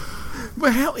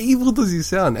 But how evil does he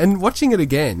sound? And watching it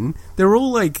again, they're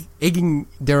all like egging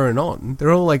Darren on.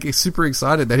 They're all like super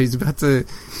excited that he's about to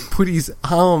put his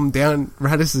arm down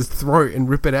Radis's throat and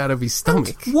rip it out of his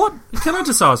stomach. What? Can I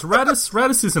just ask?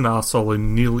 Radis is an arsehole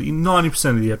in nearly 90%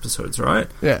 of the episodes, right?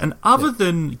 Yeah. And other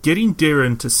than getting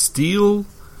Darren to steal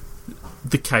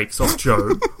the cakes off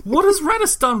Joe, what has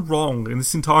Radis done wrong in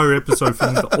this entire episode for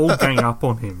them to all gang up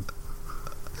on him?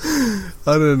 I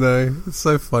don't know. It's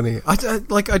so funny. I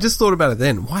just thought about it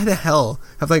then. Why the hell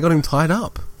have they got him tied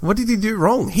up? What did he do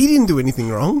wrong? He didn't do anything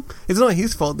wrong. It's not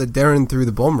his fault that Darren threw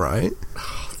the bomb, right?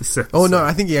 Oh no,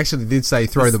 I think he actually did say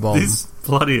throw the bomb. This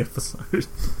bloody episode.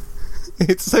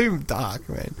 It's so dark,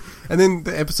 man. And then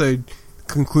the episode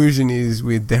conclusion is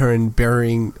with Darren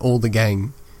burying all the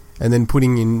gang and then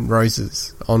putting in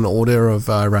roses on order of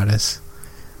Radis.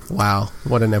 Wow,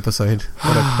 what an episode.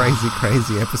 What a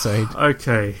crazy episode.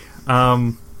 Okay.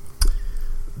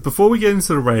 Before we get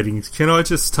into the ratings, can I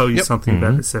just tell you something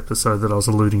about this episode that I was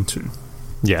alluding to?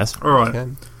 Yes. Alright.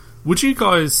 Would you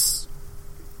guys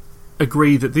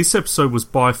agree that this episode was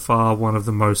by far one of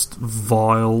the most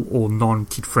vile or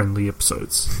non-kid friendly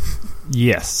episodes?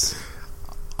 Yes.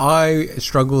 I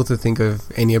struggle to think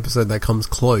of any episode that comes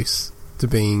close to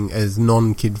being as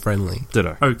non-kid friendly.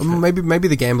 Ditto. Okay. Maybe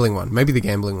the gambling one.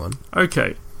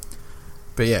 Okay.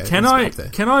 But yeah, can I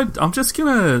I'm just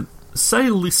gonna say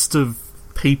a list of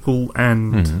people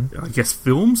and I guess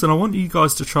films, and I want you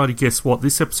guys to try to guess what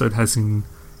this episode has in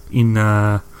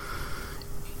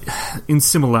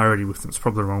similarity with them. It's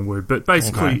probably the wrong word, but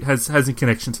basically has in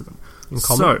connection to them. In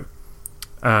common?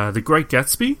 So, The Great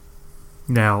Gatsby.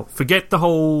 Now, forget the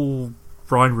whole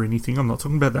Brian Rooney thing. I'm not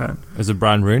talking about that. Is it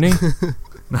Brian Rooney?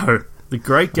 No. The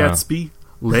Great Gatsby,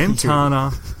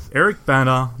 Lantana, Eric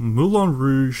Bana, Moulin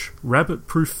Rouge, Rabbit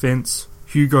Proof Fence,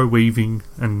 Hugo Weaving,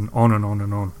 and on and on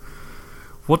and on.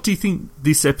 What do you think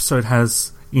this episode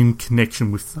has in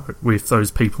connection with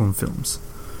those people and films?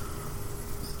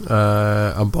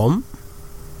 A bomb?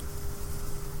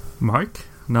 Mike?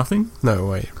 Nothing? No,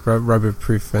 wait. Rabbit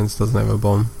Proof Fence doesn't have a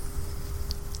bomb.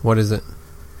 What is it?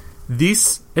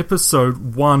 This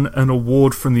episode won an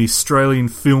award from the Australian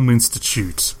Film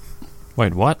Institute.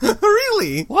 Wait, what?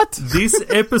 Really? What? This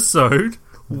episode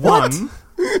won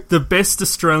the best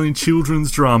Australian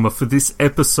children's drama for this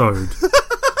episode.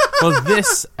 For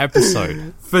this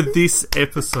episode. For this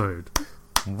episode.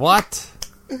 What?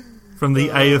 From the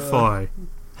AFI.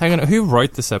 Hang on, who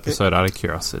wrote this episode out of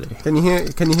curiosity? Can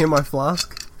you hear my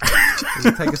flask?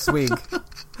 Take a swig.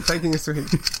 Taking a swig.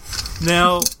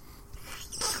 Now,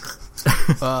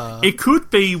 it could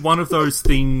be one of those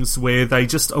things where they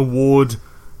just award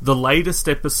the latest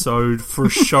episode for a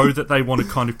show that they want to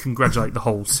kind of congratulate the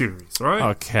whole series, right?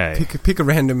 Okay. Pick a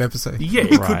random episode. Yeah,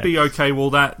 it Right. could be, okay, well,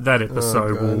 that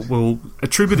episode, we'll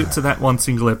attribute it to that one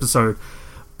single episode.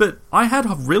 But I had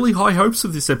really high hopes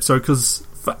of this episode because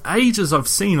for ages I've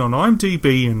seen on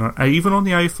IMDb and even on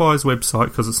the AFI's website,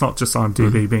 because it's not just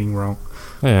IMDb being wrong,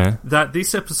 Yeah. that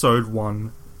this episode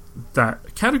won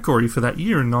that category for that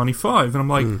year in 95. And I'm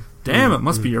like, damn, it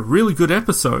must be a really good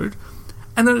episode.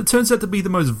 And then it turns out to be the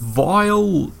most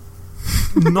vile,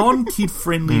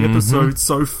 non-kid-friendly episode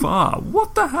so far.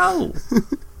 What the hell?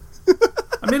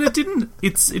 I mean, it didn't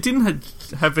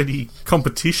have any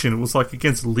competition. It was like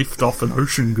against Lift Off and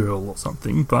Ocean Girl or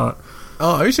something. But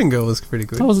Ocean Girl was pretty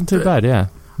good. That wasn't too bad, yeah.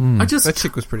 That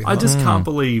chick was pretty hot. I just can't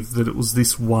believe that it was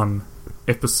this one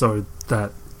episode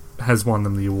that has won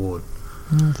them the award.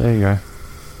 There you go.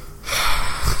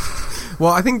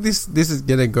 Well, I think this is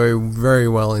going to go very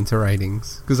well into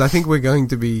ratings because I think we're going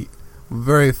to be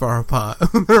very far apart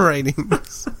on the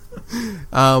ratings.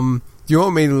 Do you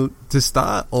want me to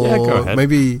start, or Yeah, go ahead.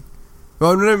 maybe?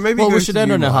 Well, no, maybe. Well, go we should to end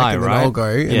you, on a Mike, high, and then right? I'll go,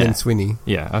 and Yeah. then Swinny.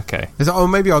 Yeah, okay. Oh,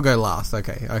 maybe I'll go last.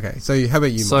 Okay. So, how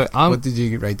about you, So, Mike? What did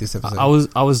you rate this episode?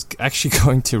 I was actually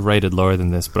going to rate it lower than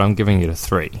this, but I'm giving it a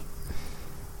 3.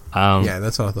 Yeah,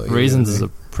 that's what I thought. Reasons is are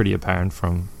pretty apparent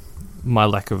from my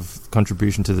lack of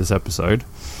contribution to this episode.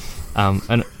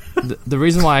 And the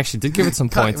reason why I actually did give it some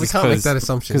points we is can't make that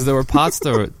assumption because there were parts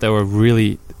that were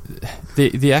really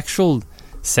the actual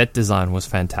set design was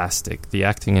fantastic. The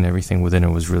acting and everything within it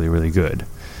was really, really good.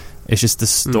 It's just the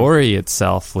story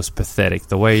itself was pathetic.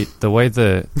 The way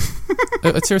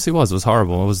it seriously was. It was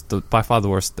horrible. It was by far the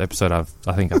worst episode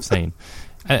I think I've seen.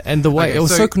 And the way it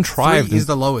was so contrived. 3 is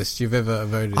the lowest you've ever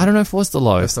voted. I don't know if it was the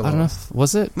lowest. That's the I don't know lowest. if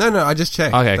was it. No, I just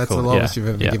checked. Okay, that's cool. the lowest Yeah,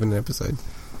 you've ever yeah. given an episode.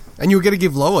 And you were going to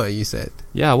give lower, you said.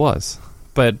 Yeah, I was.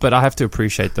 But I have to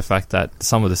appreciate the fact that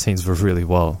some of the scenes were really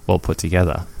well put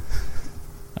together.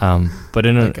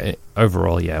 But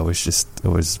overall, yeah, it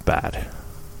was bad.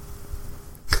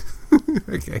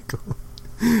 Okay, cool.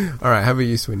 All right, how about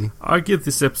you, Swinny? I give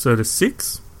this episode a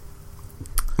 6.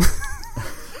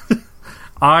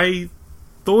 I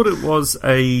thought it was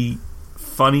a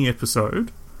funny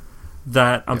episode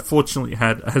that unfortunately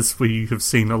had, as we have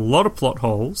seen, a lot of plot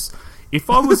holes. If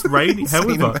I was rating,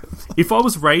 however, if I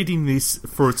was rating this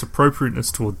for its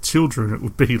appropriateness toward children, it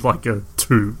would be like a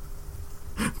 2.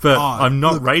 But I'm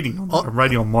not rating on that. I'm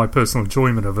rating on my personal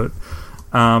enjoyment of it.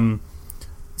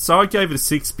 So I gave it a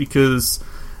 6 because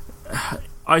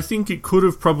I think it could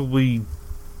have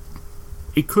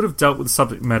dealt with the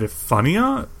subject matter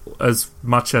funnier, as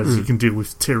much as you can deal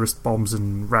with terrorist bombs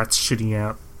and rats shitting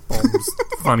out bombs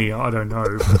funnier. I don't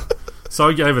know. So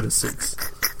I gave it a 6.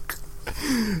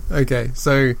 Okay,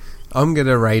 so I'm going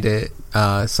to rate it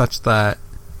such that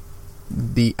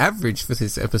the average for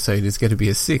this episode is going to be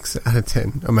a 6 out of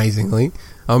 10, amazingly.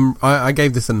 I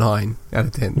gave this a 9 out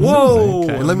of 10. Whoa!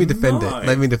 Okay. Let me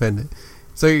defend it.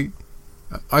 So,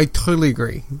 I totally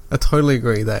agree.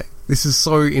 That this is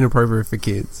so inappropriate for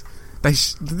kids.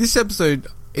 This episode,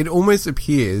 it almost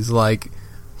appears like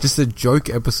just a joke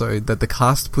episode that the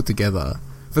cast put together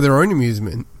for their own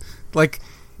amusement. Like,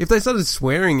 if they started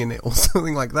swearing in it or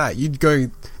something like that, you'd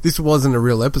go, this wasn't a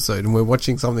real episode and we're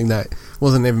watching something that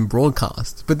wasn't even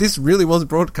broadcast. But this really was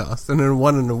broadcast and it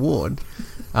won an award.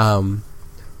 I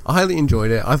highly enjoyed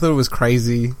it. I thought it was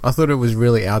crazy. I thought it was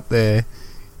really out there.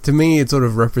 To me, it sort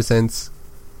of represents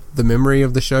the memory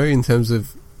of the show in terms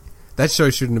of that show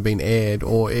shouldn't have been aired,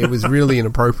 or it was really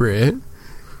inappropriate.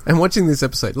 And watching this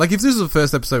episode, like if this was the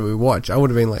first episode we watched, I would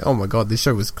have been like, oh my god, this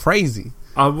show was crazy.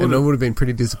 And I would have been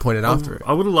pretty disappointed after it.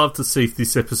 I would have loved to see if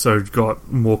this episode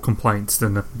got more complaints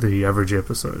than the average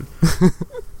episode.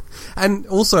 And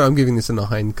also, I'm giving this a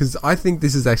 9 because I think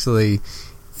this is actually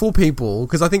for people,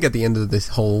 because I think at the end of this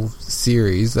whole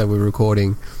series that we're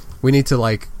recording, we need to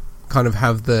like kind of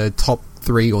have the top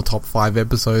 3 or top 5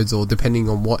 episodes, or depending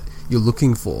on what you're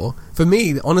looking for. For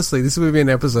me, honestly, this would be an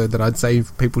episode that I'd say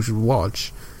people should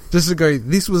watch, just to go,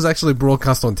 this was actually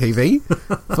broadcast on TV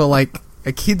for like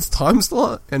a kid's time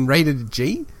slot and rated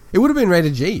G. It would have been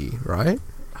rated G, right?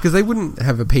 Because they wouldn't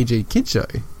have a PG kid show.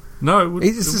 No, it would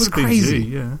It's it just would have been crazy. G,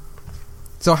 yeah.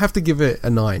 So I have to give it a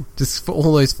 9, just for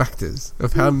all those factors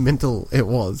of how mental it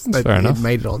was that fair it enough.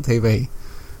 made it on TV.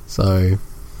 So,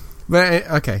 but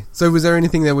okay. So was there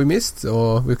anything that we missed,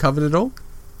 or we covered it all?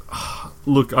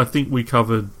 Look, I think we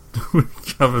covered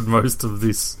most of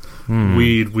this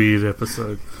weird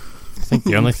episode. I think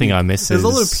the only thing I miss There's is a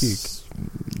lot of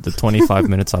puke. the 25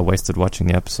 minutes I wasted watching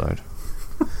the episode.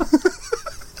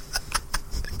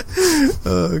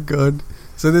 Oh god!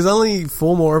 So there's only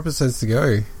 4 more episodes to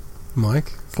go, Mike.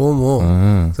 4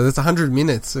 more. So there's 100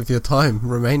 minutes of your time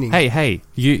remaining. Hey!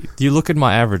 You look at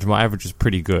my average. My average is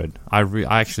pretty good. I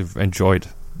actually enjoyed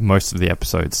most of the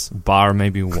episodes, bar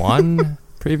maybe one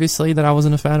previously that I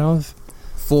wasn't a fan of.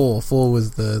 4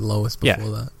 was the lowest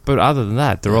before that. But other than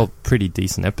that, they're all pretty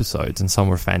decent episodes, and some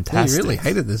were Yeah, fantastic. you really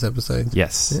hated this episode.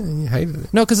 Yes. Yeah, you hated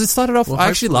it. No, because it started off... Well, I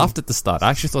actually hopefully- laughed at the start. I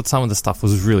actually thought some of the stuff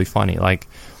was really funny. Like,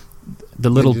 the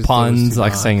little just thought it was puns, too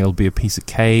like dark. saying it'll be a piece of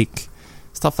cake.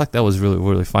 Stuff like that was really,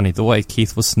 really funny. The way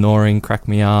Keith was snoring cracked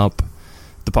me up.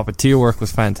 The puppeteer work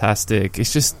was fantastic.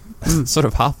 It's just sort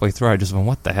of halfway through, I just went,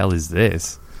 what the hell is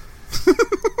this?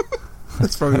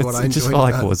 That's probably what I It enjoyed. just felt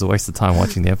like about it was a waste of time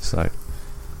watching the episode.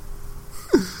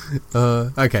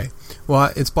 Okay.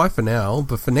 Well, it's bye for now,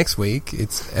 but for next week,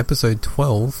 it's episode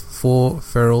 12, 4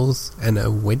 ferals and a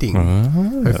wedding.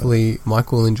 Hopefully,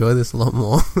 Mike will enjoy this a lot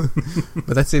more.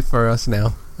 But that's it for us now.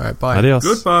 All right, bye. Adios.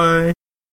 Goodbye.